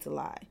 really hate to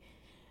lie.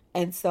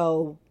 And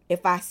so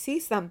if I see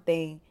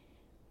something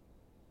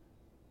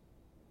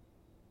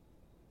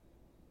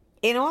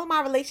in all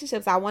my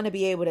relationships, I want to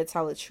be able to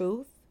tell the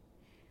truth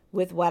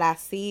with what I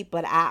see,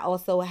 but I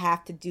also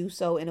have to do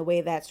so in a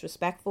way that's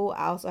respectful.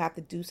 I also have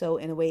to do so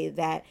in a way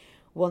that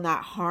will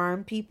not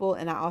harm people.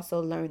 And I also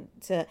learn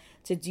to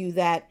do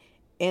that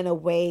in a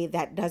way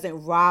that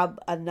doesn't rob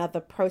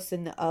another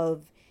person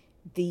of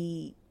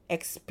the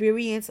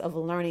experience of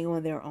learning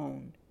on their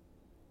own.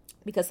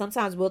 Because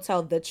sometimes we'll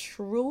tell the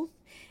truth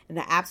and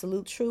the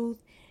absolute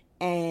truth,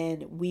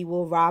 and we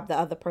will rob the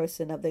other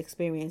person of the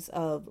experience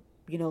of,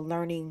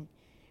 learning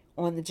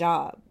on the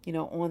job,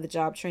 on the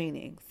job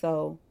training.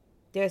 So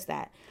there's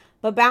that.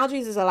 But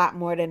boundaries is a lot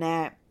more than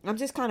that. I'm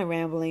just kind of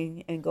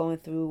rambling and going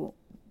through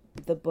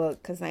the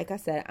book because, like I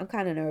said, I'm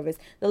kind of nervous.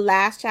 The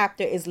last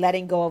chapter is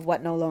letting go of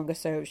what no longer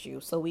serves you.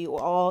 So we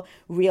all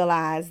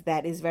realize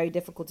that it's very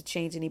difficult to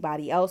change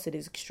anybody else. It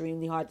is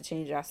extremely hard to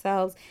change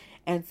ourselves.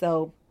 And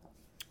so,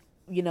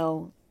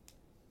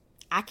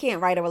 I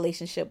can't write a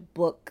relationship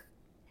book,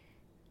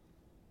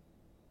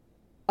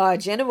 a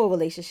general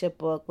relationship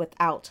book,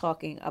 without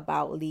talking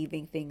about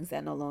leaving things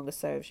that no longer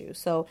serves you.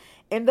 So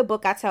in the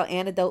book, I tell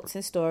anecdotes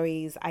and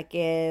stories. I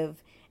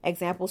give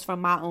examples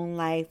from my own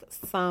life,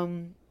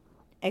 some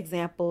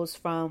examples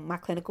from my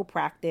clinical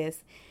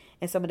practice,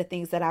 and some of the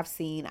things that I've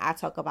seen. I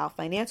talk about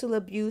financial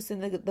abuse in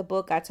the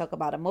book. I talk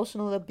about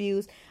emotional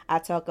abuse. I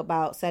talk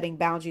about setting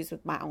boundaries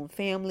with my own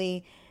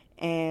family,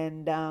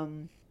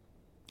 and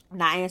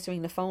not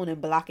answering the phone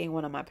and blocking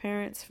one of my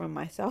parents from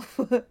my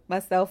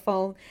cell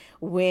phone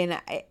when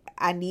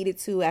I needed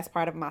to as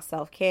part of my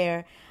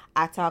self-care.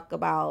 I talk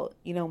about,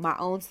 my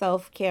own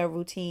self-care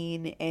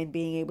routine and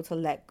being able to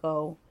let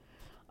go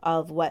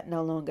of what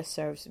no longer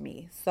serves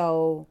me.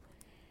 So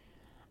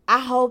I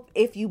hope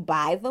if you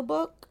buy the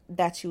book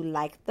that you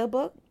like the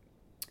book.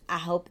 I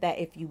hope that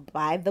if you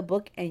buy the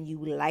book and you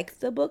like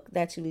the book,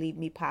 that you leave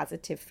me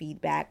positive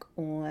feedback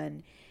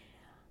on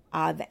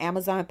the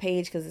Amazon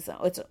page, because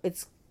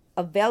it's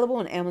available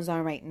on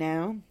Amazon right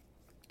now.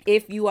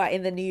 If you are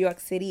in the New York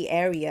City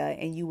area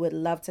and you would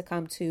love to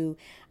come to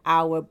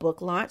our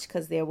book launch,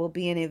 because there will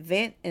be an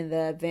event and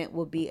the event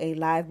will be a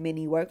live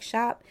mini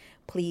workshop,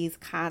 please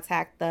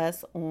contact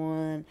us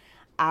on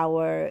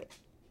our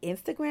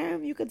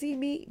Instagram. You could DM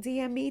me.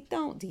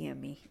 Don't DM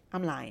me.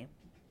 I'm lying.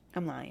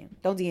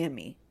 Don't DM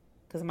me,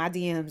 because my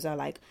DMs are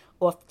like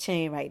off the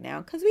chain right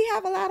now because we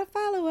have a lot of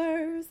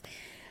followers.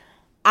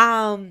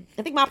 I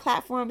think my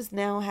platforms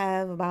now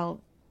have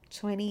about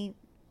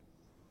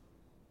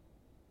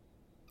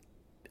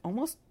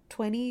almost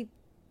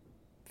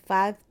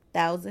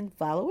 25,000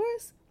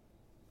 followers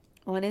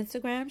on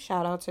Instagram.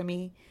 Shout out to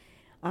me,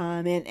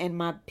 and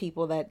my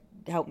people that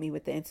help me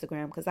with the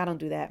Instagram, because I don't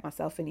do that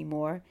myself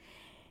anymore.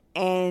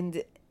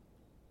 And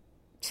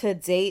to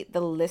date, the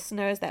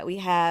listeners that we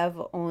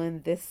have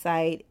on this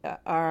site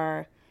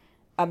are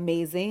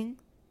amazing.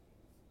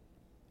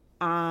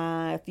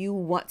 If you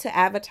want to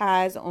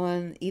advertise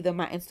on either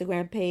my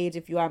Instagram page,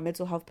 if you are a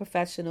mental health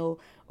professional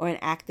or an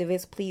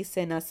activist, please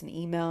send us an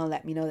email and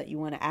let me know that you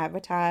want to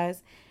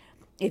advertise.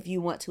 If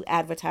you want to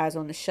advertise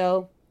on the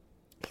show,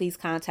 please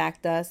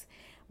contact us.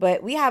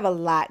 But we have a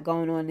lot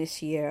going on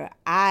this year.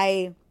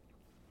 It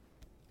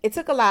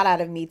took a lot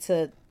out of me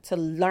to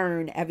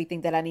learn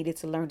everything that I needed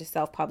to learn to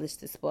self-publish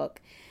this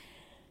book.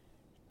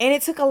 And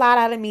it took a lot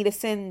out of me to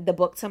send the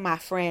book to my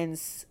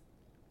friends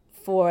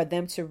for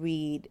them to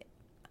read.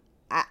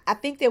 I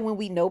think that when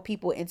we know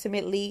people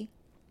intimately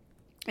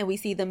and we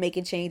see them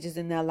making changes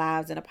in their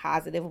lives in a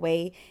positive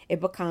way,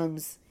 it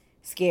becomes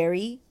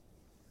scary.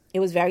 It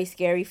was very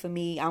scary for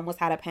me. I almost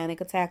had a panic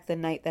attack the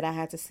night that I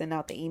had to send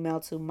out the email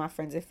to my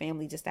friends and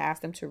family just to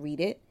ask them to read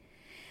it.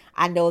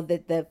 I know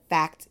that the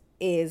fact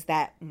is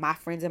that my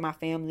friends and my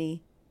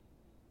family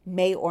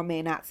may or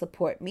may not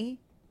support me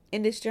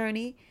in this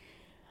journey.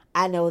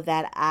 I know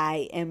that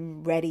I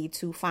am ready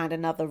to find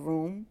another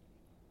room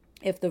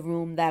if the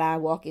room that I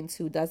walk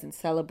into doesn't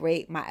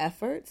celebrate my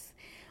efforts.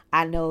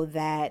 I know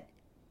that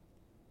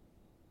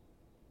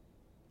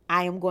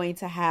I am going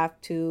to have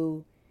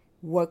to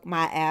work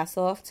my ass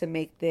off to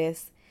make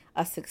this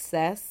a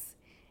success.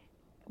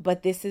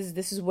 But this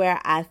is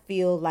where I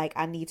feel like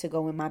I need to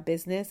go in my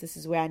business. This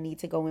is where I need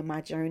to go in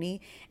my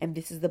journey. And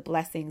this is the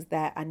blessings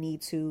that I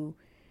need to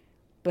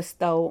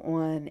bestow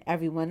on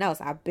everyone else.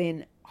 I've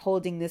been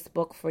holding this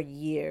book for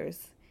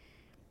years.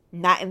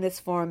 Not in this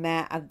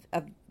format.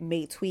 I've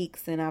made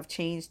tweaks and I've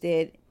changed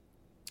it.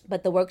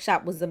 But the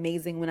workshop was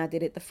amazing when I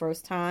did it the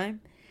first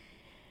time.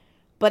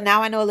 But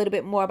now I know a little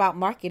bit more about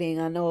marketing.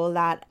 I know a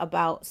lot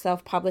about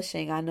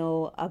self-publishing. I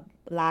know a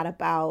lot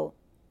about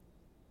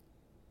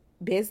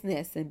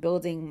business and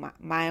building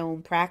my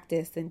own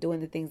practice and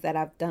doing the things that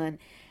I've done.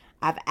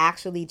 I've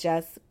actually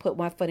just put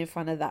one foot in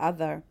front of the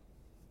other.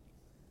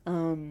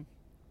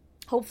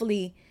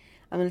 Hopefully,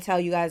 I'm going to tell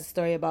you guys a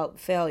story about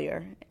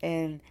failure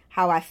and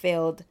how I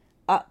failed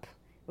up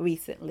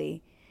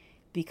recently.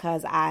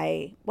 Because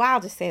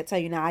I'll just tell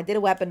you now, I did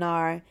a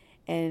webinar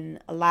and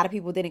a lot of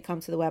people didn't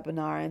come to the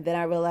webinar. And then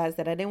I realized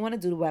that I didn't want to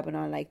do the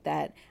webinar like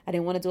that. I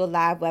didn't want to do a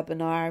live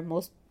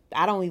webinar.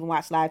 I don't even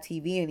watch live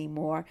TV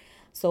anymore.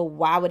 So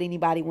why would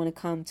anybody want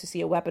to come to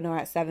see a webinar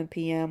at 7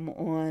 p.m.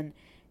 on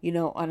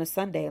a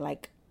Sunday?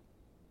 Like,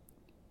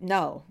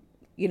 no,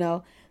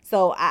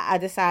 So I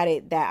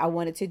decided that I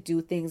wanted to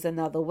do things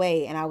another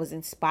way. And I was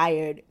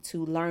inspired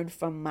to learn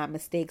from my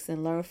mistakes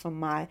and learn from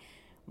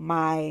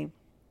my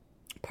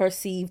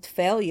perceived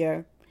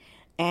failure.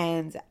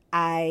 And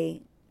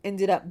I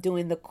ended up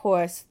doing the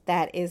course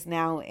that is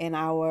now in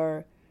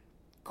our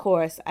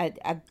course.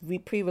 I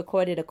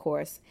pre-recorded a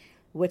course,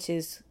 which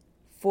is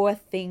 4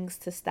 things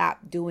to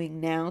stop doing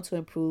now to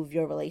improve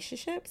your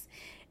relationships.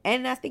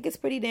 And I think it's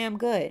pretty damn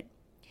good.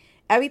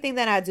 Everything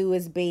that I do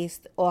is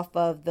based off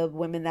of the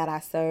women that I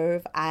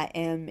serve. I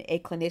am a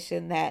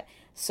clinician that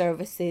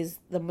services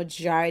the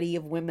majority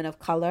of women of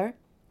color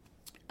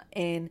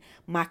in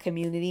my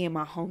community, in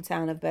my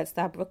hometown of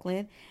Bed-Stuy,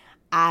 Brooklyn.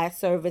 I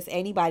service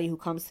anybody who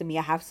comes to me.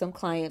 I have some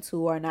clients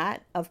who are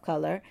not of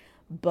color,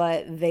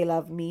 but they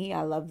love me.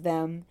 I love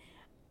them.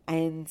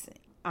 And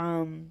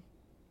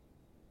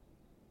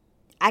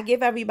I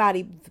give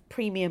everybody the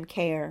premium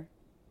care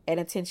and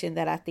attention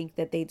that I think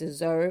that they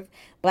deserve.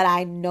 But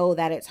I know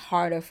that it's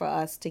harder for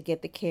us to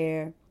get the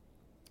care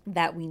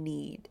that we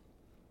need.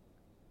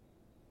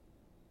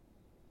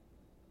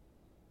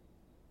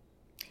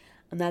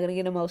 I'm not going to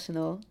get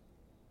emotional.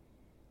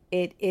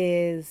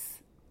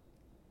 This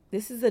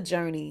is a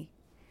journey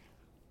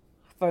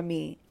for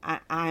me.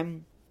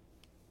 I'm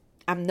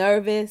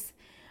nervous.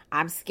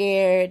 I'm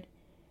scared.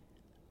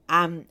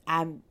 I'm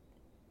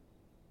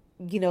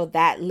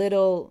that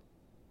little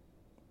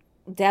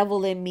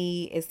devil in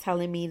me is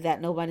telling me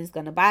that nobody's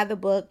going to buy the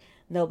book.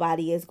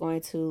 Nobody is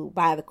going to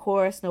buy the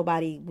course.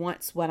 Nobody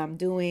wants what I'm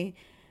doing.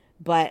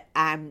 But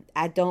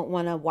I don't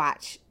want to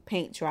watch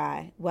paint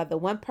dry. Whether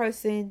one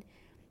person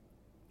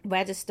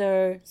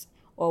registers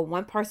or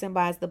one person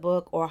buys the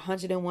book or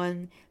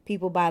 101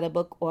 people buy the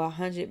book or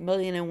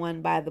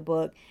 100,000,001 buy the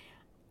book,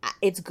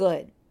 it's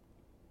good.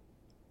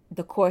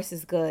 The course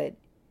is good.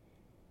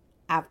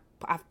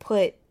 I've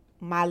put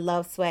my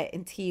love, sweat,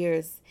 and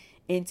tears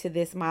into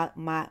this,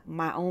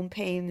 my own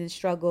pain and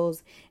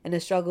struggles and the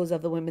struggles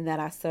of the women that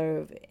I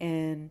serve.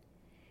 And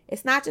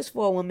it's not just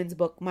for a woman's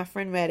book. My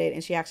friend read it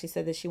and she actually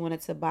said that she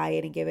wanted to buy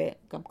it and give it.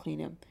 I'm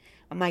cleaning.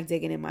 I'm like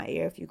digging in my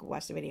ear if you could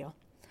watch the video.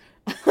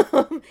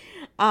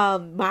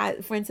 My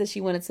friend said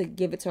she wanted to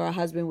give it to her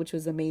husband, which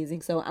was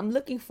amazing. So I'm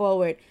looking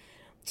forward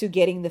to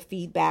getting the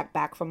feedback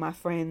back from my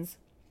friends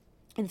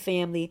and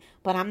family,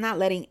 but I'm not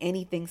letting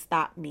anything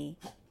stop me.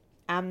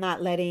 I'm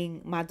not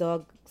letting my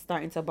dog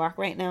starting to bark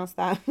right now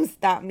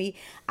stop me.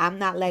 I'm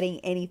not letting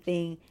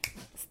anything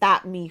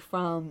stop me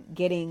from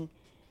getting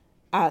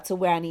to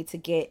where I need to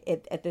get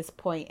at this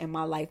point in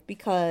my life.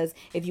 Because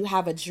if you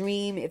have a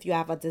dream, if you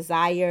have a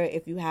desire,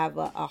 if you have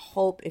a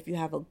hope, if you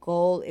have a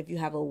goal, if you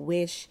have a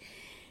wish,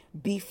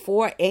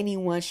 before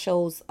anyone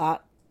shows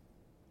up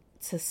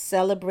to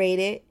celebrate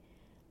it,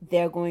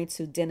 they're going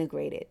to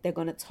denigrate it. They're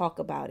going to talk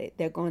about it.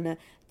 They're going to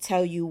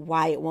tell you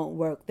why it won't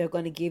work. They're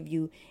going to give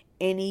you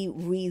any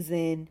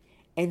reason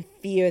and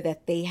fear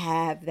that they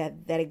have that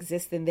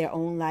exists in their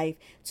own life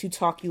to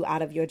talk you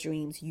out of your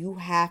dreams. You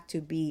have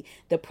to be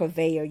the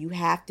purveyor. You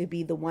have to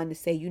be the one to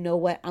say, you know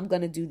what, I'm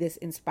going to do this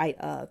in spite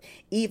of.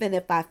 Even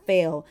if I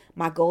fail,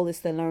 my goal is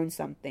to learn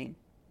something.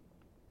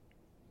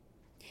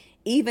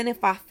 Even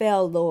if I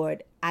fail,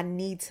 Lord, I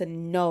need to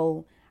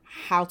know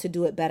how to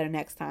do it better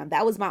next time.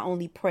 That was my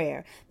only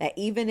prayer, that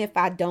even if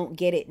I don't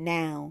get it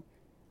now,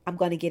 I'm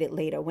going to get it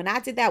later. When I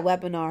did that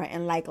webinar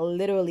and like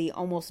literally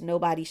almost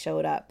nobody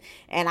showed up,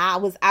 and I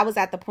was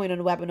at the point on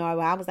the webinar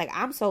where I was like,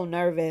 I'm so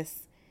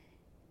nervous.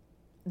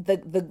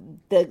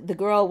 The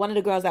girl, one of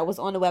the girls that was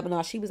on the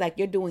webinar, she was like,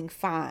 you're doing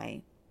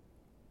fine.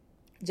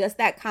 Just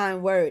that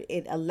kind word,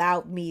 it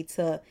allowed me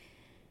to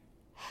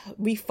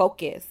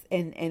refocus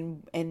and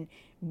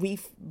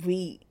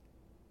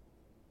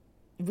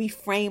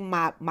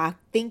reframe my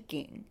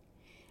thinking.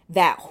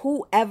 That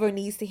whoever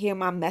needs to hear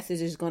my message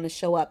is going to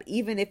show up.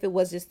 Even if it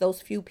was just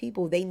those few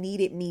people, they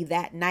needed me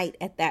that night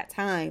at that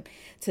time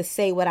to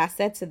say what I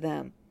said to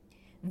them.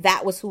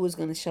 That was who was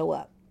going to show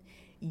up.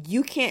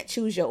 you can't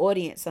choose your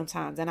audience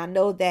sometimes. And I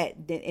know that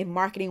in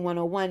Marketing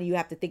 101, you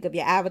have to think of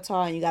your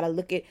avatar and you got to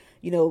look at,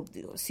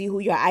 see who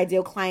your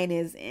ideal client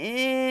is.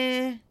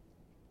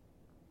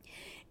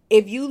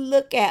 If you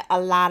look at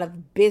a lot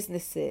of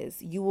businesses,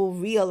 you will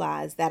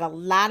realize that a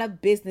lot of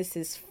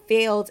businesses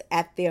failed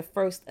at their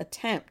first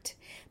attempt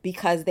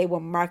because they were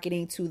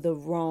marketing to the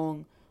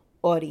wrong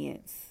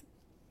audience.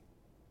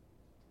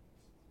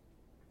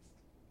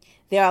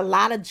 There are a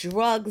lot of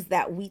drugs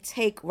that we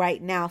take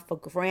right now for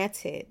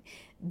granted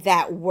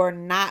that were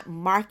not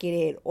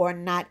marketed or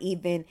not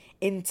even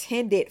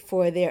intended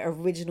for their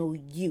original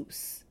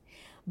use.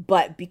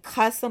 But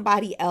because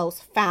somebody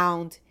else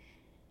found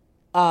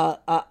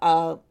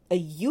a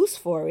use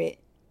for it,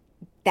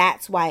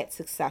 that's why it's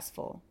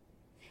successful.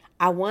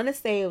 I want to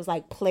say it was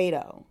like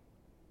Play-Doh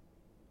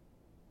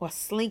or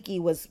Slinky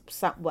was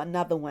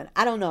another one.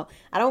 I don't know.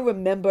 I don't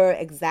remember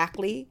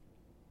exactly,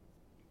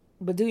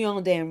 but do your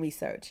own damn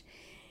research.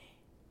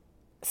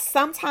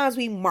 Sometimes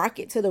we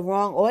market to the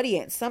wrong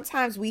audience.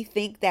 Sometimes we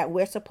think that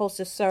we're supposed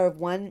to serve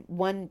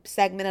one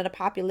segment of the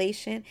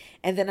population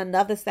and then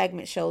another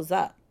segment shows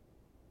up.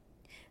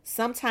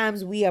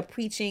 Sometimes we are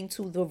preaching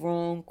to the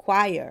wrong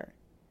choir.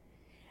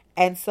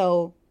 And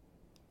so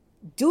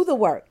do the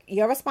work.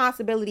 Your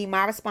responsibility,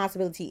 my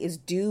responsibility is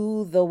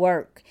do the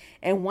work.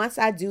 And once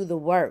I do the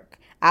work,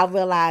 I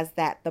realize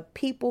that the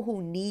people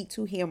who need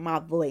to hear my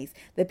voice,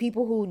 the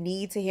people who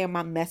need to hear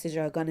my message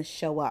are going to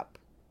show up.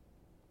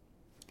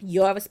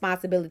 Your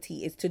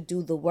responsibility is to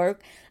do the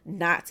work,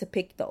 not to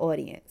pick the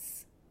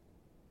audience.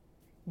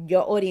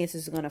 Your audience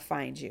is going to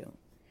find you.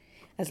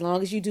 As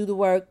long as you do the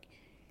work,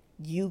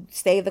 you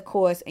stay the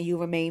course and you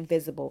remain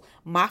visible.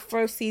 My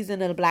first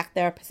season of the Black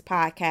Therapist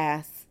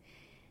podcast,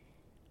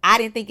 I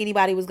didn't think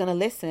anybody was going to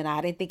listen. I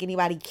didn't think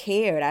anybody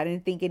cared. I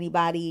didn't think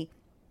anybody,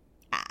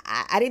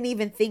 I didn't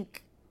even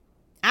think,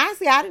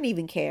 honestly, I didn't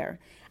even care.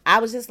 I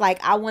was just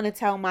like, I want to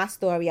tell my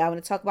story. I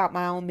want to talk about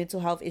my own mental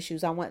health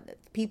issues. I want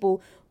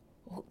people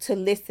to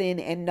listen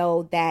and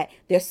know that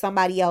there's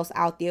somebody else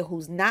out there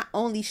who's not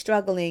only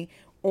struggling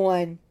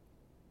on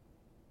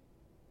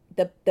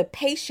the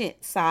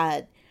patient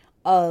side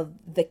of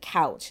the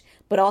couch,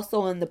 but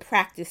also on the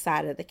practice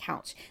side of the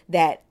couch,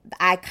 that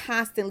I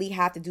constantly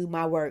have to do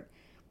my work.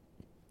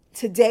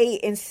 Today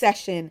in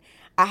session,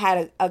 I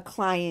had a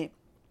client,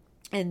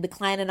 and the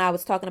client and I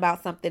was talking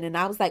about something, and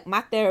I was like, my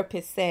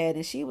therapist said,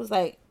 and she was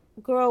like,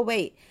 girl,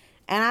 wait.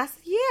 And I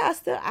said,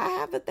 yeah, I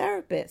have a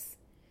therapist.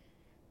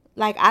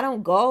 Like, I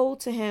don't go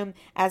to him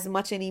as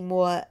much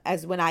anymore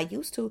as when I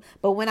used to.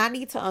 But when I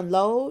need to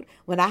unload,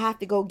 when I have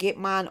to go get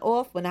mine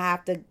off, when I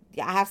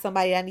have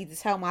somebody I need to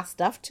tell my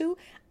stuff to,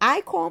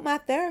 I call my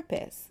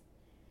therapist.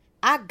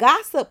 I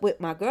gossip with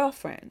my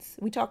girlfriends.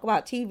 We talk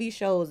about TV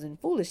shows and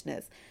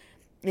foolishness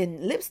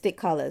and lipstick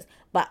colors.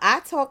 But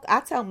I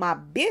tell my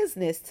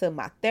business to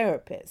my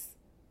therapist.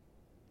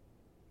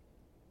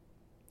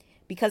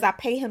 Because I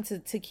pay him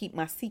to keep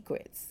my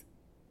secrets.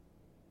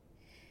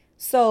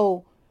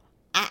 So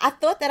I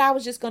thought that I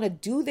was just going to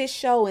do this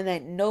show and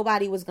that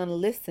nobody was going to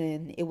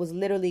listen. It was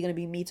literally going to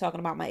be me talking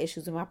about my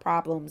issues and my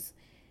problems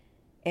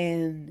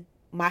and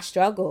my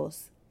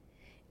struggles.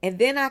 And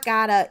then I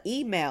got an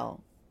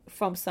email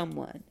from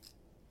someone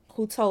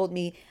who told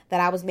me that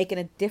I was making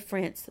a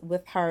difference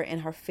with her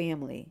and her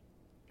family.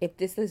 If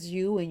this is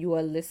you and you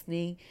are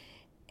listening,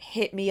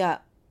 hit me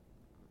up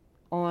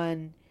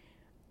on,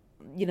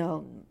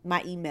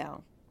 my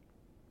email.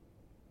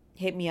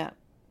 Hit me up.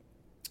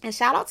 And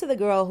shout out to the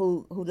girl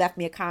who left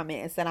me a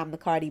comment and said I'm the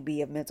Cardi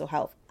B of mental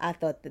health. I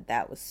thought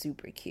that was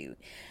super cute.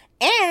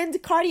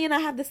 And Cardi and I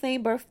have the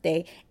same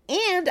birthday.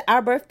 And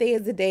our birthday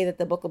is the day that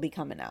the book will be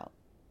coming out.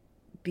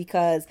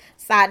 Because,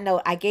 side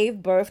note, I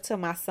gave birth to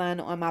my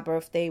son on my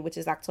birthday, which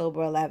is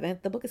October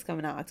 11th. The book is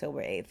coming out October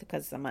 8th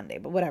because it's a Monday,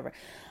 but whatever.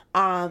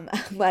 But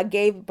I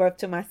gave birth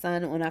to my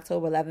son on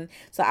October 11th.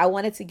 So I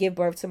wanted to give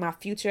birth to my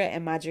future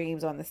and my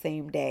dreams on the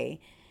same day.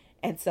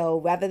 And so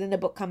rather than the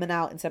book coming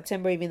out in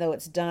September, even though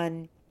it's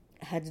done,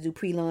 I had to do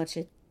pre-launch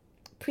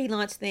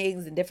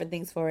things and different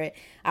things for it.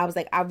 I was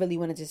like, I really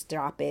want to just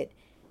drop it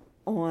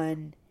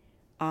on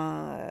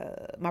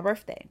my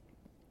birthday.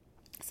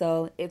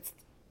 So it's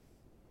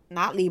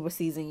not Libra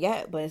season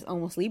yet, but it's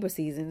almost Libra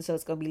season. So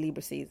it's going to be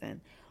Libra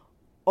season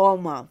all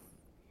month.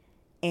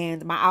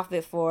 And my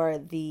outfit for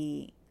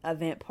the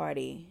event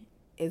party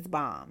is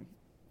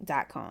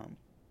bomb.com.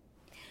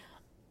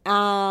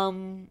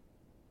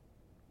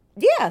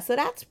 Yeah, so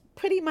that's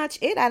pretty much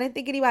it. I didn't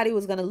think anybody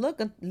was going to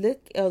look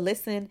or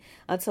listen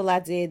until I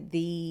did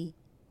the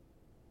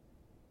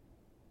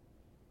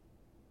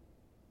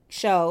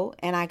show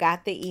and I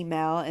got the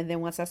email. And then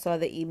once I saw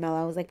the email,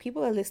 I was like,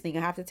 people are listening.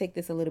 I have to take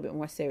this a little bit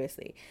more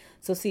seriously.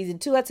 So season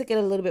 2, I took it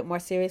a little bit more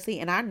seriously,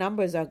 and our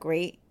numbers are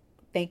great.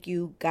 Thank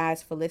you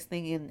guys for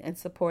listening and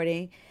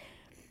supporting.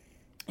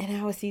 And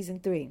now it's season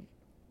 3.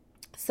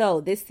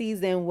 So this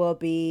season will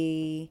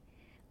be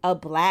a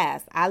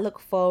blast. I look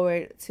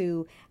forward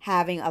to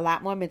having a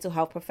lot more mental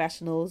health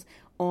professionals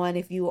on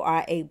if you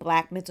are a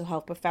Black mental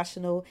health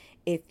professional,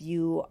 if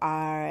you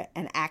are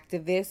an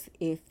activist,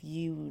 if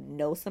you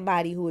know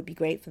somebody who would be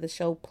great for the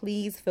show,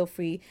 please feel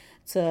free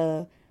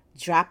to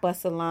drop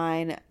us a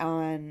line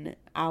on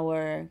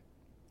our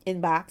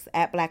inbox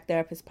at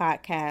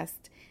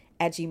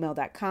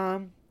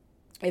blacktherapistpodcast@gmail.com.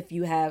 If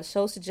you have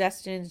show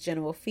suggestions,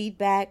 general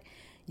feedback,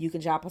 you can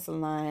drop us a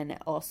line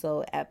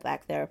also at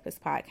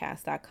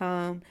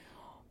blacktherapistpodcast.com.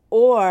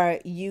 Or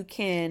you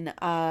can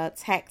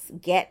text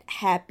Get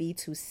Happy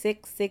to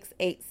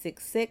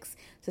 66866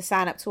 to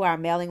sign up to our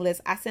mailing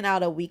list. I send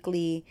out a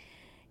weekly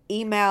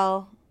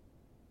email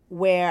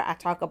where I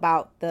talk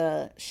about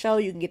the show.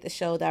 You can get the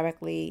show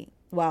directly.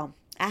 Well,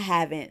 I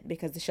haven't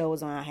because the show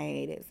was on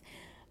hiatus.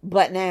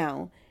 But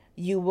now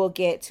you will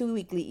get 2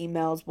 weekly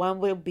emails. One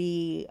will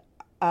be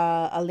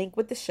a link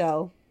with the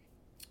show.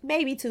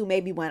 Maybe 2,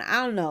 maybe 1.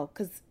 I don't know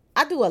because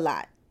I do a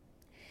lot.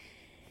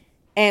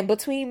 And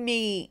between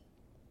me...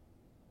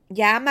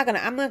 Yeah, I'm not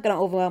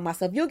gonna overwhelm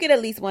myself. You'll get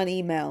at least 1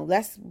 email.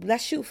 Let's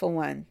shoot for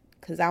 1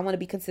 because I want to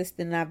be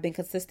consistent, and I've been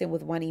consistent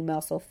with 1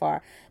 email so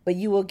far. But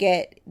you will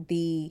get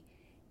the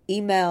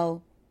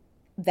email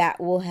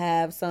that will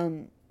have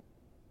some.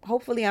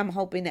 Hopefully, I'm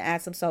hoping to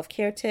add some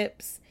self-care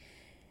tips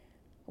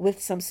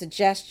with some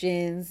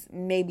suggestions,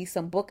 maybe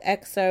some book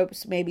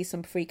excerpts, maybe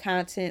some free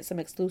content, some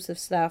exclusive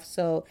stuff.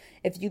 So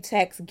if you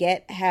text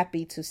Get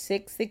Happy to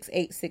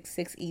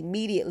 66866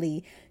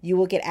 immediately, you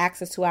will get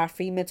access to our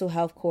free mental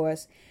health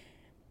course.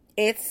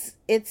 It's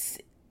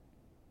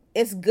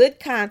good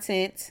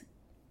content,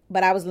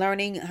 but I was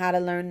learning how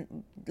to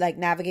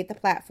navigate the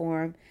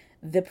platform.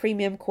 The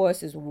premium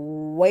course is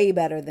way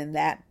better than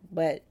that,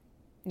 but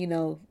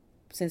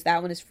since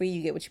that one is free,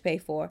 you get what you pay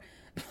for.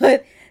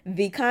 But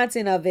the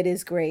content of it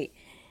is great.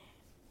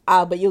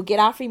 But you'll get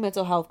our free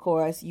mental health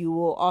course. You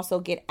will also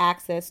get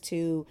access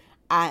to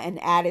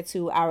and added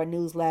to our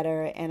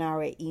newsletter and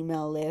our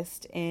email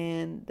list.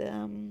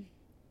 And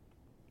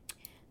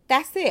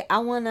that's it. I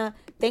want to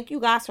thank you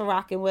guys for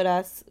rocking with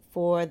us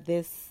for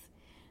this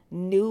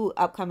new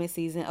upcoming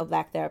season of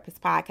Black Therapist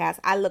Podcast.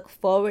 I look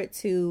forward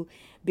to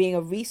being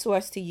a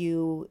resource to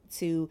you,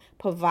 to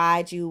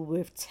provide you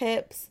with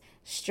tips,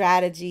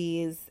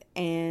 strategies,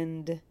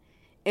 and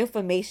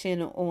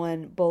information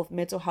on both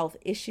mental health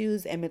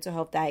issues and mental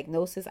health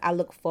diagnosis. I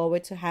look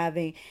forward to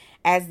having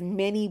as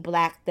many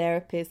Black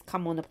therapists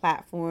come on the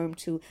platform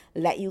to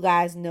let you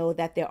guys know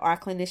that there are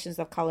clinicians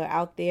of color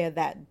out there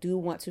that do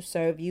want to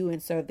serve you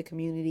and serve the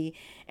community,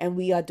 and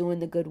we are doing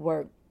the good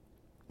work.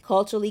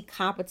 Culturally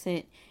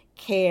competent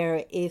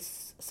care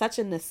is such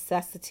a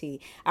necessity.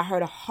 I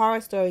heard a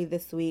horror story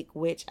this week,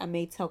 which I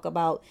may talk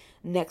about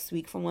next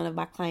week, from one of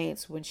my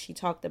clients when she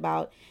talked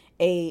about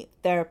a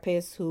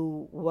therapist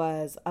who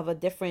was of a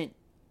different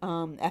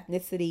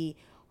ethnicity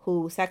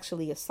who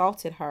sexually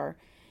assaulted her,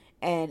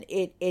 and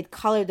it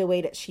colored the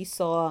way that she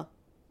saw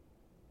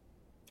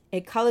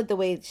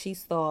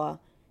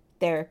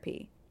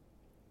therapy.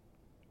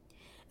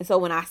 And so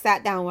when I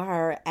sat down with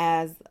her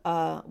as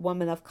a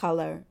woman of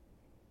color,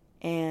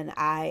 and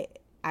I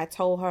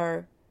told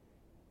her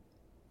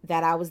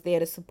that I was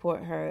there to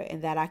support her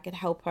and that I could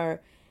help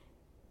her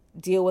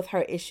deal with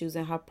her issues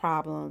and her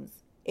problems,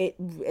 it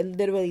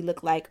literally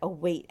looked like a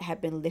weight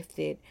had been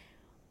lifted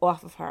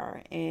off of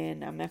her.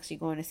 And I'm actually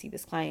going to see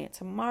this client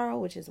tomorrow,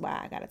 which is why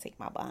I got to take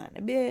my behind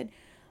the bed.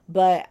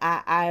 But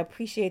I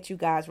appreciate you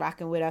guys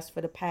rocking with us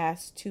for the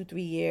past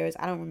 2-3 years.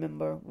 I don't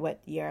remember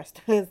what year I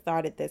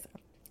started this.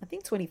 I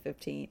think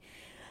 2015.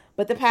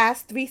 But the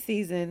past 2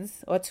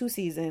 seasons,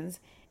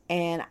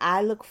 and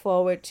I look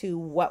forward to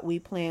what we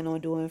plan on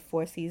doing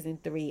for season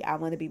 3. I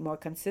want to be more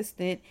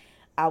consistent.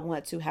 I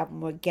want to have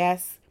more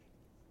guests.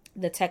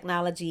 The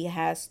technology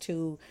has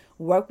to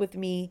work with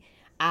me.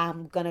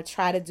 I'm going to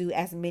try to do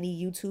as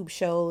many YouTube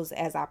shows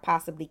as I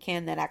possibly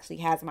can that actually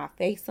has my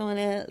face on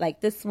it,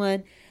 like this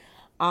one.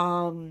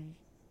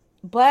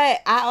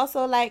 But I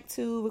also like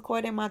to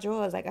record in my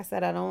drawers. Like I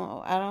said, I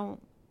don't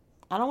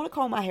want to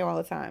comb my hair all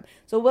the time.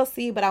 So we'll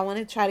see, but I want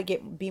to try to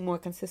be more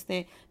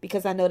consistent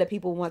because I know that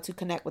people want to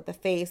connect with the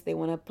face. They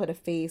want to put a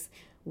face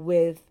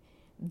with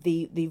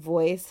the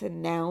voice,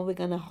 and now we're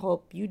going to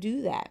help you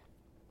do that.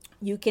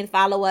 You can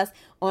follow us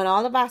on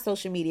all of our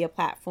social media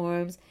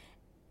platforms.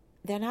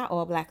 They're not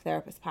all Black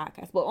Therapist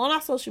Podcasts, but on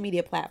our social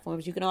media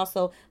platforms, you can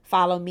also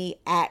follow me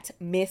at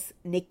Miss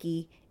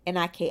Nikki,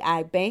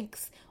 Niki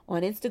Banks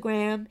on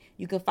Instagram.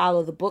 You can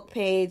follow the book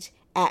page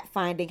at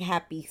Finding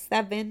Happy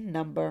 7,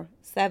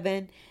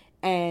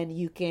 and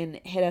you can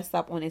hit us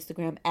up on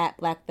Instagram at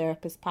Black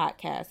Therapist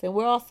Podcast. And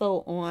we're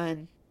also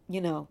on,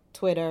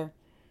 Twitter,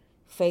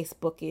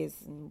 Facebook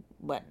and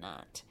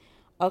whatnot.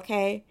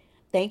 Okay?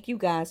 Thank you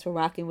guys for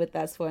rocking with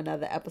us for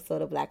another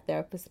episode of Black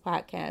Therapist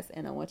Podcast,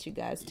 and I want you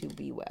guys to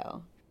be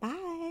well.